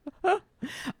 All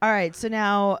right. So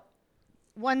now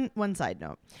one side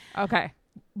note. Okay.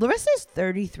 Larissa's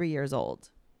 33 years old.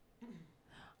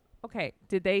 Okay.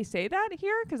 Did they say that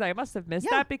here? Because I must have missed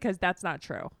that because that's not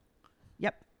true.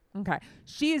 Yep. Okay.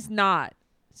 She is not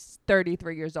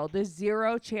 33 years old. There's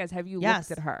zero chance. Have you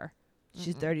looked at her?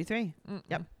 She's 33.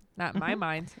 Yep. Not in my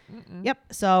mind. Yep.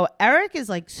 So Eric is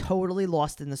like totally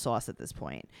lost in the sauce at this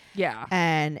point. Yeah.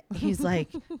 And he's like,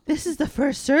 this is the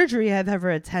first surgery I've ever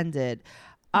attended.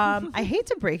 I hate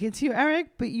to break it to you, Eric,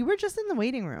 but you were just in the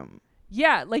waiting room.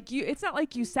 Yeah. Like it's not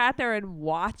like you sat there and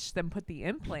watched them put the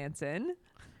implants in.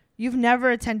 You've never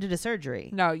attended a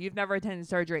surgery. No, you've never attended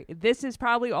surgery. This is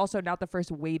probably also not the first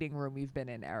waiting room you've been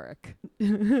in, Eric.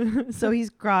 So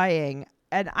he's crying.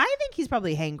 And I think he's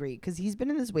probably hangry because he's been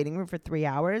in this waiting room for 3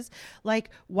 hours. Like,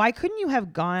 why couldn't you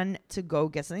have gone to go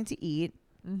get something to eat?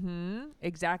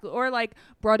 Exactly. Or like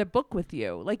brought a book with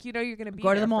you. Like, you know, you're going to be Go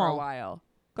to there the for a mall. while.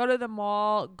 Go to the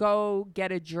mall, go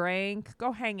get a drink,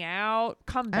 go hang out,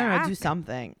 come back. I don't know, do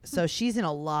something. So she's in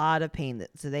a lot of pain.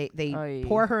 So they Oy.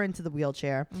 pour her into the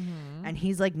wheelchair and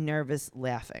he's like nervous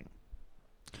laughing.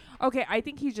 Okay, I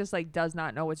think he just like does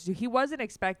not know what to do. He wasn't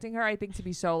expecting her, I think, to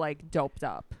be so like doped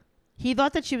up. He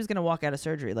thought that she was going to walk out of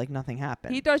surgery like nothing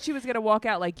happened. He thought she was going to walk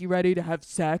out like, you ready to have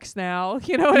sex now?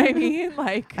 You know what I mean?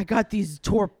 Like, I got these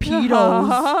torpedoes.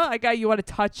 I got you. Want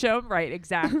to touch him? Right,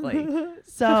 exactly.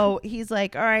 So he's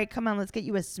like, all right, come on, let's get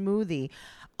you a smoothie.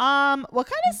 What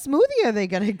kind of smoothie are they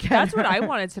going to get? That's what I her?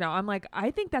 wanted to know. I'm like,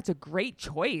 I think that's a great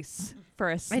choice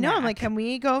for a snack. I know. I'm like, can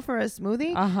we go for a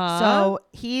smoothie? Uh-huh. So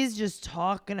he's just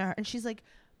talking to her and she's like,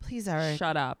 please, Eric,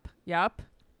 shut up. Yep.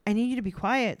 I need you to be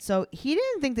quiet. So he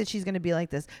didn't think that she's going to be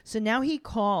like this. So now he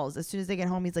calls as soon as they get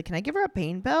home. He's like, can I give her a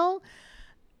pain pill?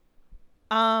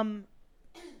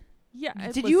 Yeah.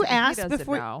 Did you ask he doesn't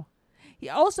before- know.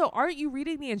 Also, aren't you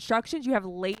reading the instructions you have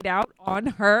laid out on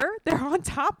her? They're on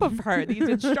top of her. These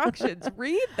instructions.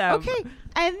 Read them. Okay.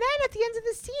 And then at the end of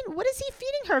the scene, what is he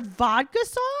feeding her? Vodka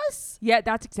sauce? Yeah,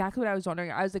 that's exactly what I was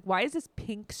wondering. I was like, why is this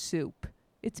pink soup?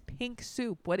 It's pink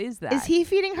soup. What is that? Is he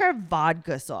feeding her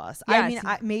vodka sauce? I Yes.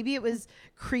 mean, maybe it was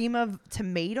cream of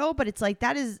tomato, but it's like,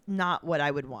 that is not what I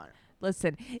would want.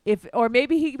 Listen, or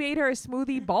maybe he made her a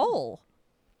smoothie bowl.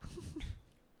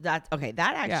 That's okay.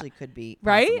 That actually could be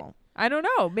Right? possible. I don't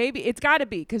know. Maybe it's got to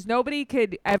be because nobody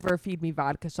could ever feed me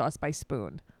vodka sauce by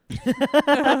spoon.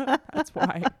 That's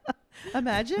why.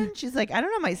 Imagine she's like, I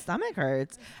don't know, my stomach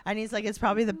hurts, and he's like, it's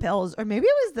probably the pills, or maybe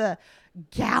it was the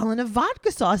gallon of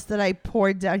vodka sauce that I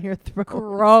poured down your throat.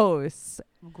 Gross.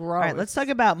 All right, let's talk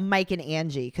about Mike and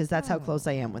Angie because that's how close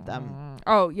I am with them.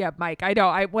 Oh yeah, Mike. I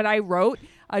know. When I wrote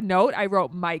a note, I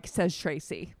wrote Mike says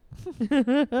Tracy.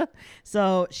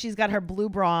 So she's got her blue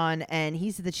bra on, and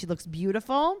he said that she looks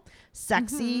beautiful,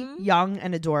 sexy, young,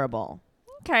 and adorable.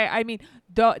 Okay, I mean,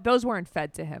 those weren't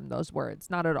fed to him. Those words,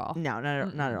 not at all. No,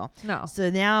 not at all. No. So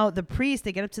now the priest,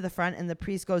 they get up to the front, and the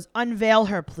priest goes, "Unveil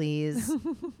her, please."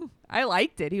 I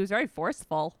liked it. He was very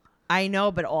forceful. I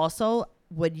know, but also,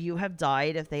 would you have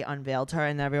died if they unveiled her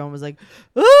and everyone was like,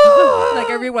 "Ah!" Like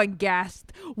everyone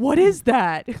gasped. What is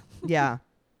that? Yeah.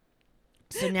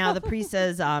 So now the priest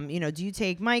says, do you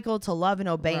take Michael to love and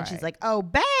obey? And she's Right. like,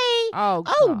 obey. Oh,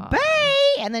 God.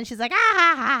 Obey. And then she's like, ah,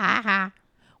 ha, ha, ha, ha.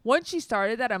 Once she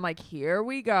started that, I'm like, here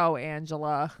we go,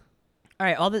 Angela. All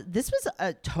right. This was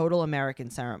a total American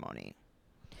ceremony.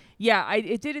 Yeah,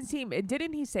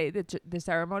 didn't he say that the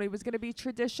ceremony was going to be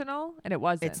traditional? And it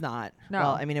wasn't. It's not. No.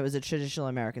 Well, I mean, it was a traditional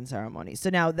American ceremony.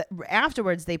 So now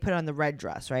afterwards, they put on the red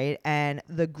dress, right? And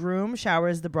the groom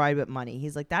showers the bride with money.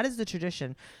 He's like, that is the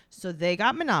tradition. So they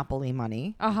got Monopoly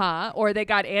money. Uh-huh. Or they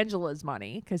got Angela's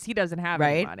money because he doesn't have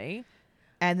any Right. money.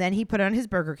 And then he put on his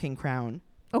Burger King crown.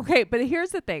 Okay, but here's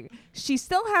the thing. She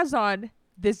still has on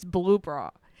this blue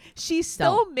bra. She's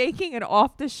still making an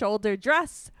off-the-shoulder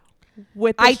dress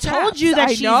with the I told you that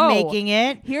straps. I she's know. making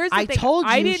it. Here's the I thing. told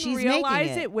you I didn't she's realize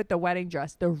making it. with the wedding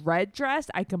dress. The red dress,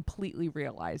 I completely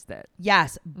realized it.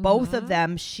 Yes, both of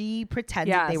them. She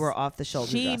pretended they Yes. were off the shoulder.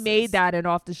 She dresses. made that an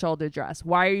off-the-shoulder dress.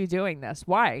 Why are you doing this?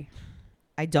 Why?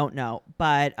 I don't know,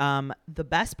 but the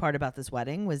best part about this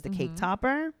wedding was the cake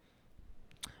topper.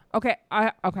 Okay,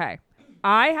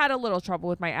 I had a little trouble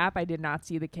with my app. I did not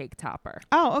see the cake topper.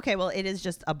 Oh, okay. Well, it is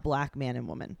just a black man and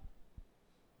woman.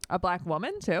 A black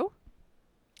woman too?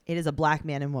 It is a black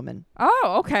man and woman.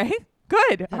 Oh, okay.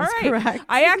 Good. All is right. correct.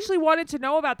 I actually wanted to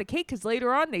know about the cake because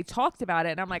later on they talked about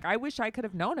it, and I'm like, I wish I could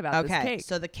have known about this Okay, cake.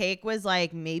 so the cake was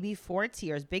like maybe 4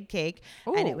 tiers, big cake,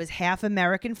 and Ooh. it was half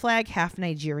American flag, half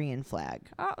Nigerian flag.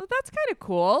 Oh, that's kind of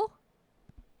cool.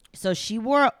 So she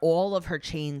wore all of her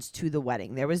chains to the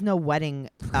wedding. There was no wedding.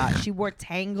 She wore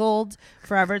tangled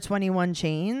Forever 21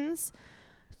 chains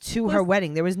to her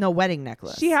wedding. There was no wedding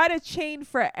necklace. She had a chain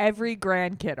for every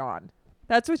grandkid on.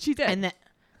 That's what she did.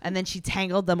 and then she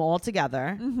tangled them all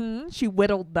together. She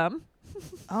whittled them.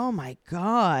 Oh my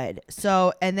God.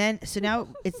 So now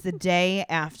it's the day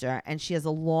after, and she has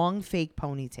a long fake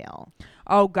ponytail.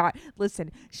 Oh God. Listen,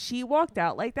 she walked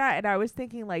out like that, and I was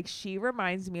thinking, like, she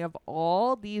reminds me of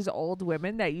all these old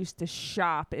women that used to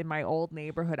shop in my old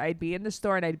neighborhood. I'd be in the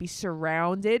store and I'd be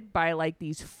surrounded by like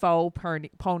these faux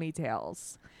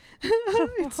ponytails.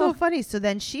 It's so funny. So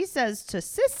then she says to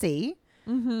Sissy,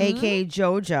 aka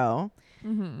JoJo,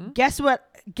 Guess what?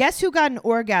 Guess who got an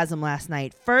orgasm last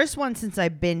night? First one since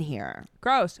I've been here.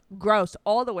 Gross. Gross.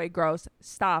 All the way gross.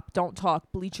 Stop. Don't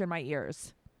talk. Bleach in my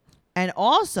ears. And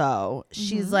also,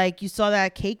 she's like, you saw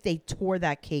that cake? They tore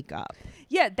that cake up.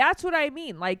 Yeah, that's what I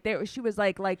mean. Like she was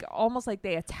like almost like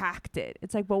they attacked it.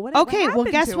 It's like, well, what? Okay, what well,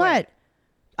 happened guess to what? it?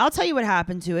 I'll tell you what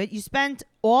happened to it. You spent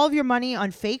all of your money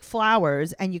on fake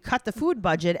flowers and you cut the food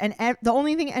budget, and the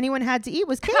only thing anyone had to eat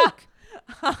was cake.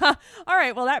 All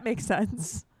right, well, that makes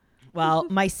sense. Well,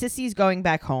 my sissy's going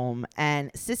back home,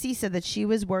 and Sissy said that she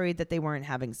was worried that they weren't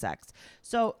having sex.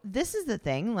 So this is the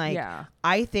thing. Like, Yeah.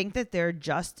 I think that they're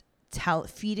just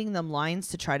feeding them lines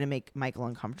to try to make Michael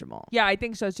uncomfortable. Yeah, I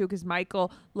think so too, because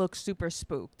Michael looked super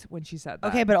spooked when she said that.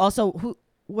 Okay, but also,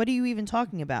 what are you even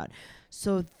talking about?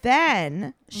 So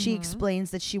then she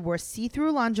explains that she wore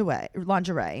see-through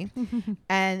lingerie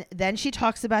and then she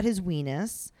talks about his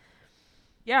weenus.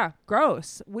 Yeah,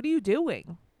 gross. What are you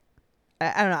doing?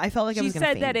 I don't know. I felt like I She was going to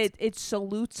said that faint. it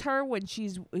salutes her when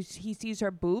he sees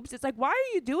her boobs. It's like, why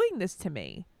are you doing this to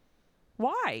me?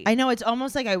 Why? I know. It's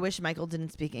almost like I wish Michael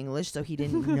didn't speak English so he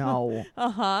didn't know.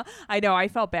 I know. I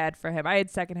felt bad for him. I had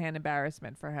secondhand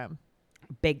embarrassment for him.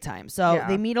 Big time. So Yeah.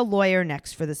 they meet a lawyer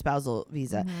next for the spousal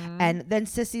visa. And then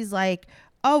Sissy's like,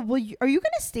 oh, well, are you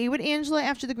going to stay with Angela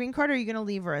after the green card, or are you going to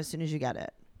leave her as soon as you get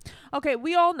it? Okay,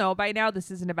 we all know by now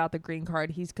this isn't about the green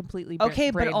card. He's completely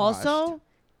Okay, but brainwashed. also,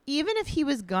 even if he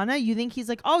was gonna, you think he's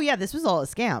like, oh, yeah, this was all a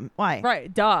scam. Why?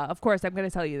 Right, duh. Of course, I'm going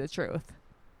to tell you the truth.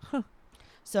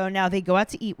 So now they go out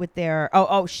to eat with their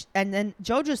and then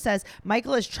Jojo says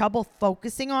Michael has trouble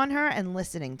focusing on her and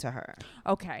listening to her.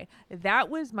 Okay, that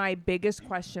was my biggest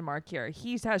question mark here.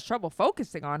 He has trouble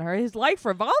focusing on her. His life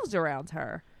revolves around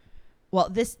her.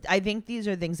 Well, I think these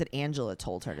are things that Angela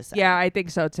told her to say. Yeah, I think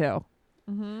so too.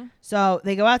 So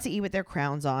they go out to eat with their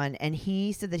crowns on, and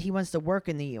he said that he wants to work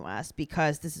in the U.S.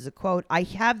 because, this is a quote, I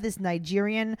have this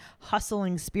Nigerian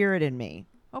hustling spirit in me.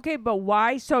 Okay, but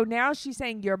why? So now she's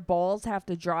saying your balls have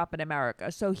to drop in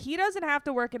America. So he doesn't have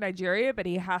to work in Nigeria, but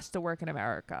he has to work in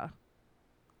America.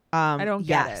 I don't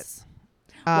get it.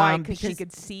 Why? Because she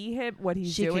could see him, what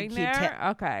he's she could doing keep there?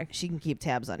 Okay. She can keep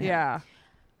tabs on him. Yeah.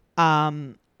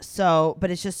 So,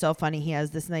 but it's just so funny. He has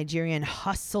this Nigerian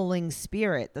hustling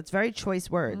spirit. That's very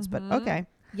choice words, but okay.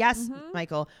 Yes,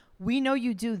 Michael, we know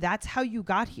you do. That's how you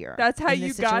got here. That's how in you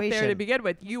this got there to situation. begin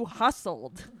with. You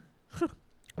hustled.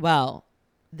 Well,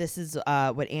 this is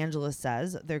what Angela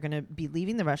says. They're going to be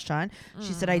leaving the restaurant.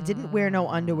 She said, I didn't wear no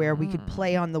underwear. We could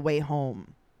play on the way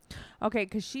home. Okay,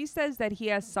 because she says that he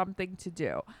has something to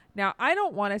do. Now, I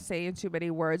don't want to say in too many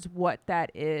words what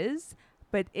that is,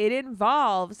 but it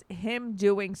involves him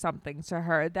doing something to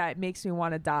her that makes me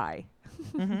want to die.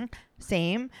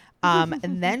 Same.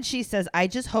 And then she says, I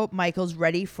just hope Michael's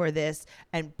ready for this,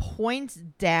 and points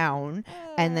down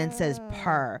and then says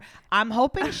purr. I'm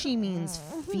hoping she means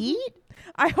feet.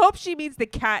 I hope she means the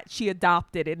cat she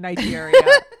adopted in Nigeria.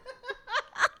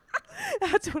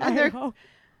 That's what I hope.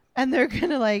 And they're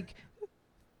going to like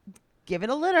give it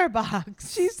a litter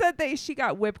box. She said she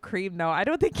got whipped cream, though. I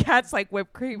don't think cats like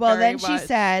whipped cream Well, very then she much.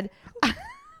 said,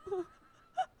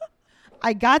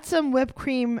 I got some whipped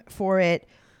cream for it.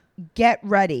 Get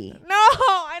ready. No,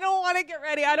 I don't want to get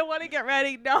ready. I don't want to get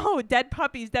ready. No, dead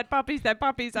puppies, dead puppies, dead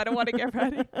puppies. I don't want to get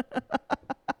ready.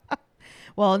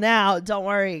 Well, now don't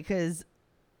worry, because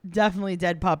definitely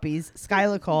dead puppies.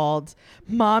 Skylar called.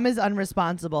 Mom is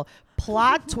unresponsible.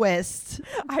 Plot twist.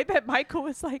 I bet Michael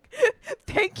was like,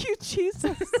 thank you,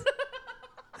 Jesus.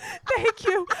 Thank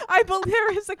you. I believe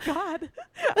there is a God.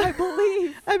 I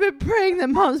believe. I've been praying that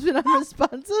Mom's been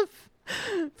unresponsive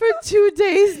for 2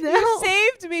 days now. You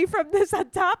saved me from this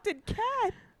adopted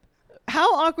cat.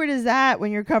 How awkward is that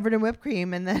when you're covered in whipped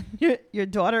cream and then your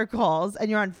daughter calls and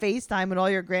you're on FaceTime with all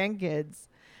your grandkids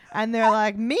and they're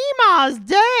like, Mima's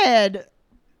dead.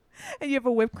 And you have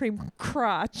a whipped cream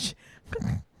crotch.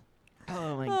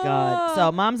 Oh my God.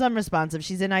 So Mom's unresponsive.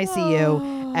 She's in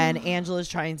ICU and Angela's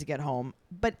trying to get home.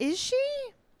 But is she?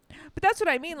 But that's what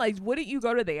I mean. Like, wouldn't you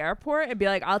go to the airport and be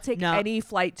like, I'll take No. any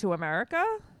flight to America?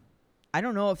 I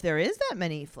don't know if there is that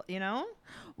many,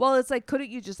 Well, it's like, couldn't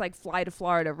you just like fly to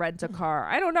Florida, rent a car?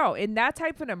 I don't know. In that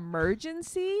type of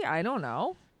emergency, I don't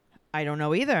know. I don't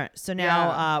know either. So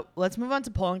now let's move on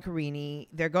to Paul and Carini.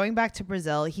 They're going back to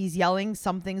Brazil. He's yelling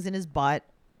something's in his butt.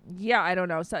 Yeah, I don't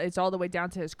know. So it's all the way down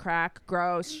to his crack.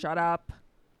 Gross. Shut up.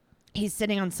 He's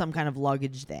sitting on some kind of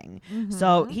luggage thing.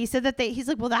 So he said that he's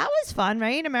like, well, that was fun,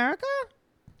 right? America?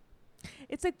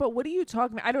 It's like, but what are you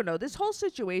talking about? I don't know. This whole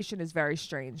situation is very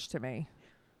strange to me.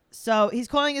 So he's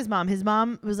calling his mom. His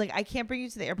mom was like, I can't bring you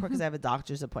to the airport because I have a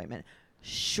doctor's appointment.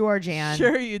 Sure, Jan.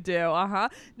 Sure you do.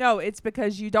 No, it's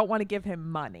because you don't want to give him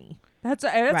money. That's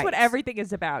Right. what everything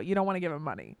is about. You don't want to give him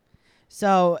money.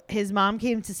 So his mom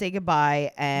came to say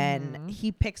goodbye, and Mm-hmm.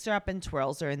 he picks her up and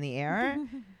twirls her in the air.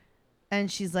 And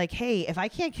she's like, hey, if I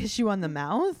can't kiss you on the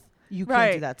mouth, you can't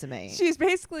do Right. that to me. She's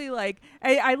basically like,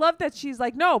 I love that she's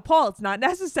like, no, Paul, it's not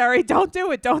necessary. Don't do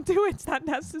it. Don't do it. It's not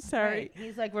necessary. Right.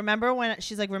 He's like, remember when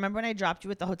I dropped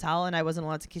you at the hotel and I wasn't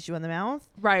allowed to kiss you on the mouth?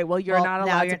 Right. Well, you're Well, not now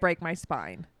allowed to you're- break my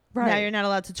spine. Now Right. you're not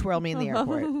allowed to twirl me in the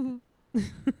airport.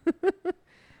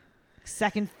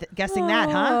 Second guessing that,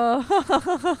 huh?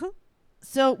 huh?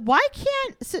 So why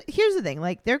can't? So here's the thing: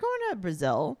 like they're going to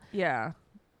Brazil, Yeah.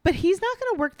 but he's not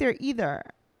going to work there either.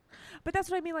 But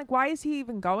that's what I mean. Like, why is he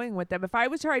even going with them? If I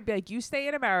was her, I'd be like, you stay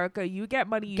in America, you get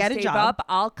money, you Get a save job. up.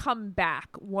 I'll come back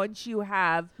once you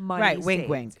have money. Right, wink, saved.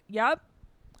 wink. Yep.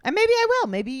 And maybe I will.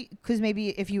 Maybe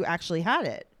if you actually had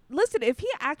it. Listen, if he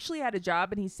actually had a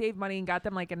job and he saved money and got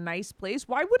them like a nice place,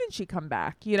 why wouldn't she come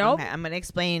back? You know? Okay, I'm going to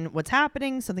explain what's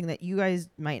happening. Something that you guys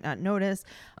might not notice.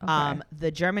 Okay.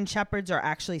 The German Shepherds are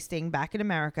actually staying back in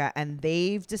America, and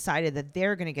they've decided that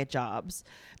they're going to get jobs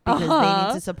because they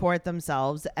need to support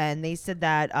themselves. And they said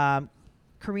that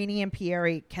Carini and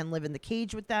Pieri can live in the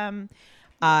cage with them,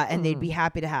 and they'd be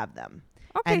happy to have them.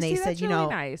 Okay, and they see, said, that's you really know,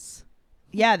 nice.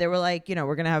 yeah, they were like, you know,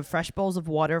 we're going to have fresh bowls of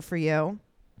water for you.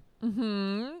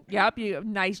 Mm-hmm. Yep, you have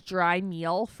nice dry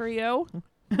meal for you.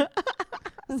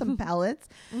 Some pellets.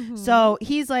 So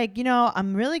he's like, you know,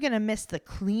 I'm really going to miss the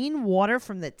clean water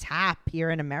from the tap here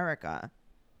in America.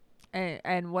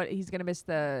 And what he's gonna miss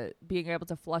the being able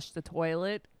to flush the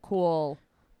toilet. Cool.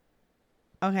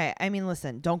 Okay, I mean,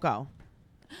 listen, don't go.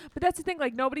 But that's the thing,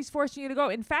 like nobody's forcing you to go.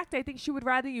 In fact, I think she would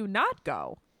rather you not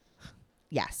go.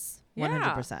 Yes, Yeah.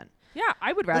 100%. Yeah,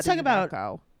 I would rather Let's talk you about- not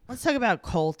go. Let's talk about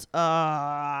Colt.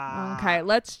 Okay,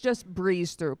 let's just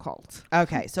breeze through Colt.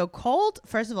 Okay, so Colt,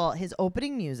 first of all, his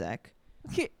opening music.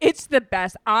 It's the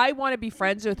best. I want to be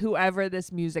friends with whoever this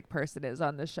music person is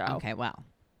on the show. Okay, well,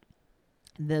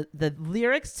 the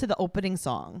lyrics to the opening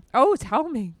song. Oh, tell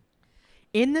me.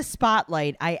 In the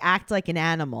spotlight, I act like an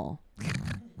animal.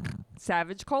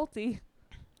 Savage Colty.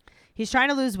 He's trying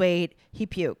to lose weight. He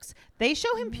pukes. They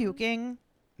show him puking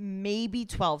maybe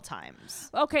 12 times.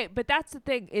 Okay, but that's the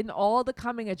thing. In all the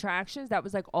coming attractions, that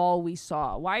was like all we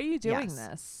saw. Why are you doing Yes.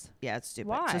 this? Yeah, it's stupid.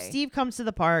 Why? So Steve comes to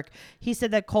the park. He said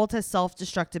that Colt has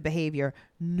self-destructive behavior.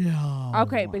 No.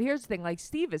 Okay, but here's the thing. Like,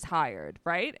 Steve is hired,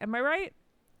 right? Am I right?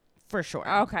 For sure.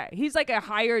 Okay. He's like a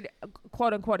hired,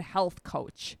 quote unquote, health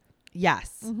coach.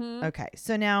 Yes. Mm-hmm. Okay.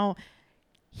 So now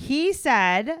he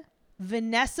said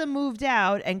Vanessa moved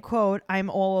out and, quote, I'm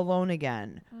all alone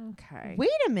again. Okay. Wait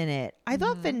a minute. I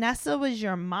thought Vanessa was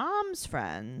your mom's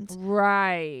friend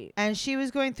Right. and she was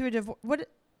going through a divorce.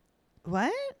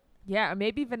 What? Yeah,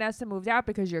 maybe Vanessa moved out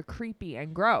because you're creepy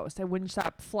and gross. I wouldn't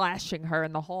stop flashing her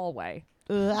in the hallway.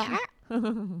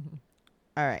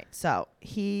 All right. So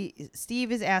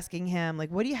Steve is asking him, like,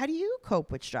 how do you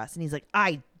cope with stress? And he's like,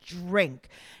 I drink.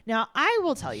 Now, I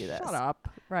will tell you this. Shut up.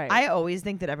 Right. I always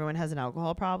think that everyone has an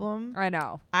alcohol problem. I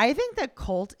know. I think that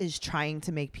Colt is trying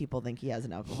to make people think he has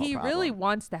an alcohol He problem. really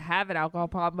wants to have an alcohol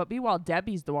problem, but meanwhile,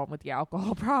 Debbie's the one with the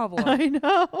alcohol problem. I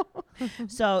know.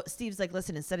 So Steve's like,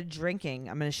 listen, instead of drinking,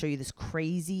 I'm going to show you this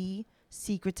crazy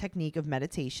secret technique of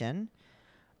meditation.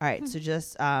 All right. So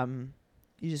just,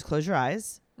 you just close your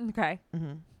eyes. Okay.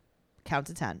 Count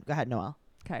to 10. Go ahead, Noel.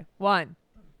 Okay. 1,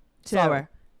 2, Slower.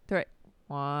 3.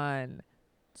 1,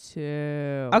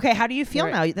 2. Okay. How do you feel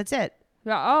Right. now? That's it.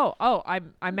 Yeah, oh,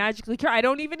 I'm magically cured. I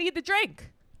don't even need the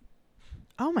drink.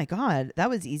 Oh my God. That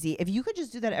was easy. If you could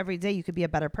just do that every day, you could be a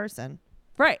better person.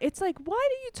 Right. It's like, what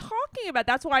are you talking about?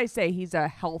 That's why I say he's a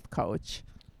health coach.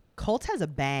 Colt has a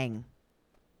bang.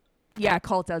 Yeah,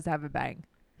 Colt does have a bang.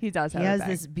 He does have He a has bang.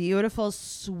 this beautiful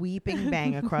sweeping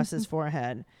bang across his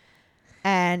forehead.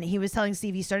 And he was telling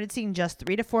Steve he started seeing just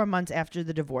 3 to 4 months after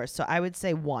the divorce. So I would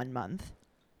say 1 month.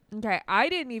 Okay, I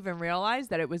didn't even realize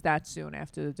that it was that soon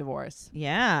after the divorce.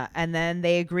 Yeah. And then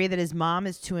they agree that his mom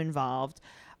is too involved.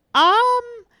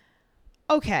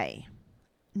 Okay.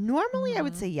 Normally I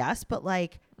would say yes, but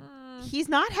like he's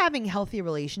not having healthy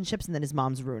relationships and then his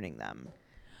mom's ruining them.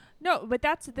 No, but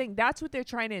that's the thing. That's what they're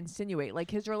trying to insinuate. Like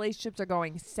his relationships are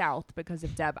going south because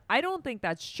of Deb. I don't think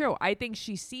that's true. I think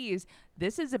she sees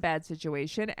this is a bad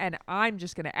situation and I'm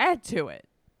just going to add to it.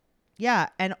 Yeah.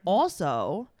 And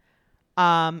also,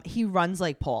 he runs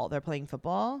like Paul. They're playing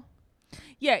football.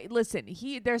 Yeah, listen,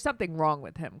 there's something wrong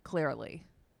with him, clearly.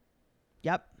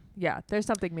 Yep. Yeah, there's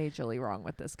something majorly wrong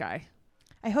with this guy.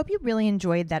 I hope you really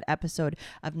enjoyed that episode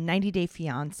of 90 Day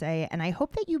Fiancé, and I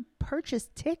hope that you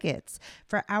purchased tickets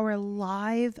for our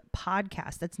live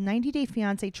podcast. That's 90 Day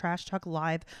Fiancé Trash Talk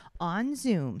Live on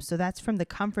Zoom. So that's from the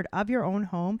comfort of your own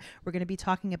home. We're going to be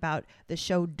talking about the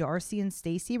show Darcy and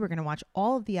Stacey. We're going to watch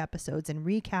all of the episodes and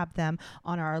recap them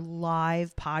on our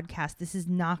live podcast. This is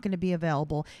not going to be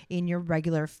available in your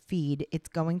regular feed. It's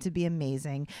going to be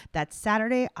amazing. That's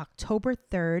Saturday, October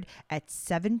 3rd at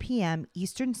 7 p.m.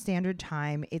 Eastern Standard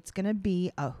Time. It's going to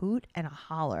be a hoot and a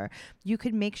holler. You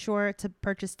could make sure to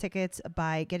purchase tickets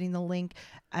by getting the link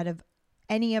out of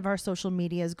any of our social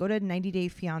medias. Go to 90 Day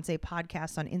Fiancé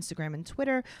Podcast on Instagram and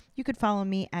Twitter. You could follow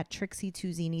me at Trixie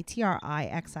Tuzini,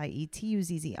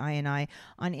 TrixieTuzini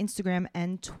on Instagram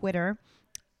and Twitter.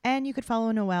 And you could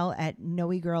follow Noelle at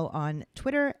Noe Girl on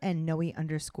Twitter and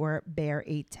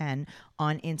Noe_Bear810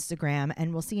 on Instagram.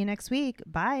 And we'll see you next week.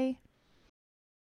 Bye.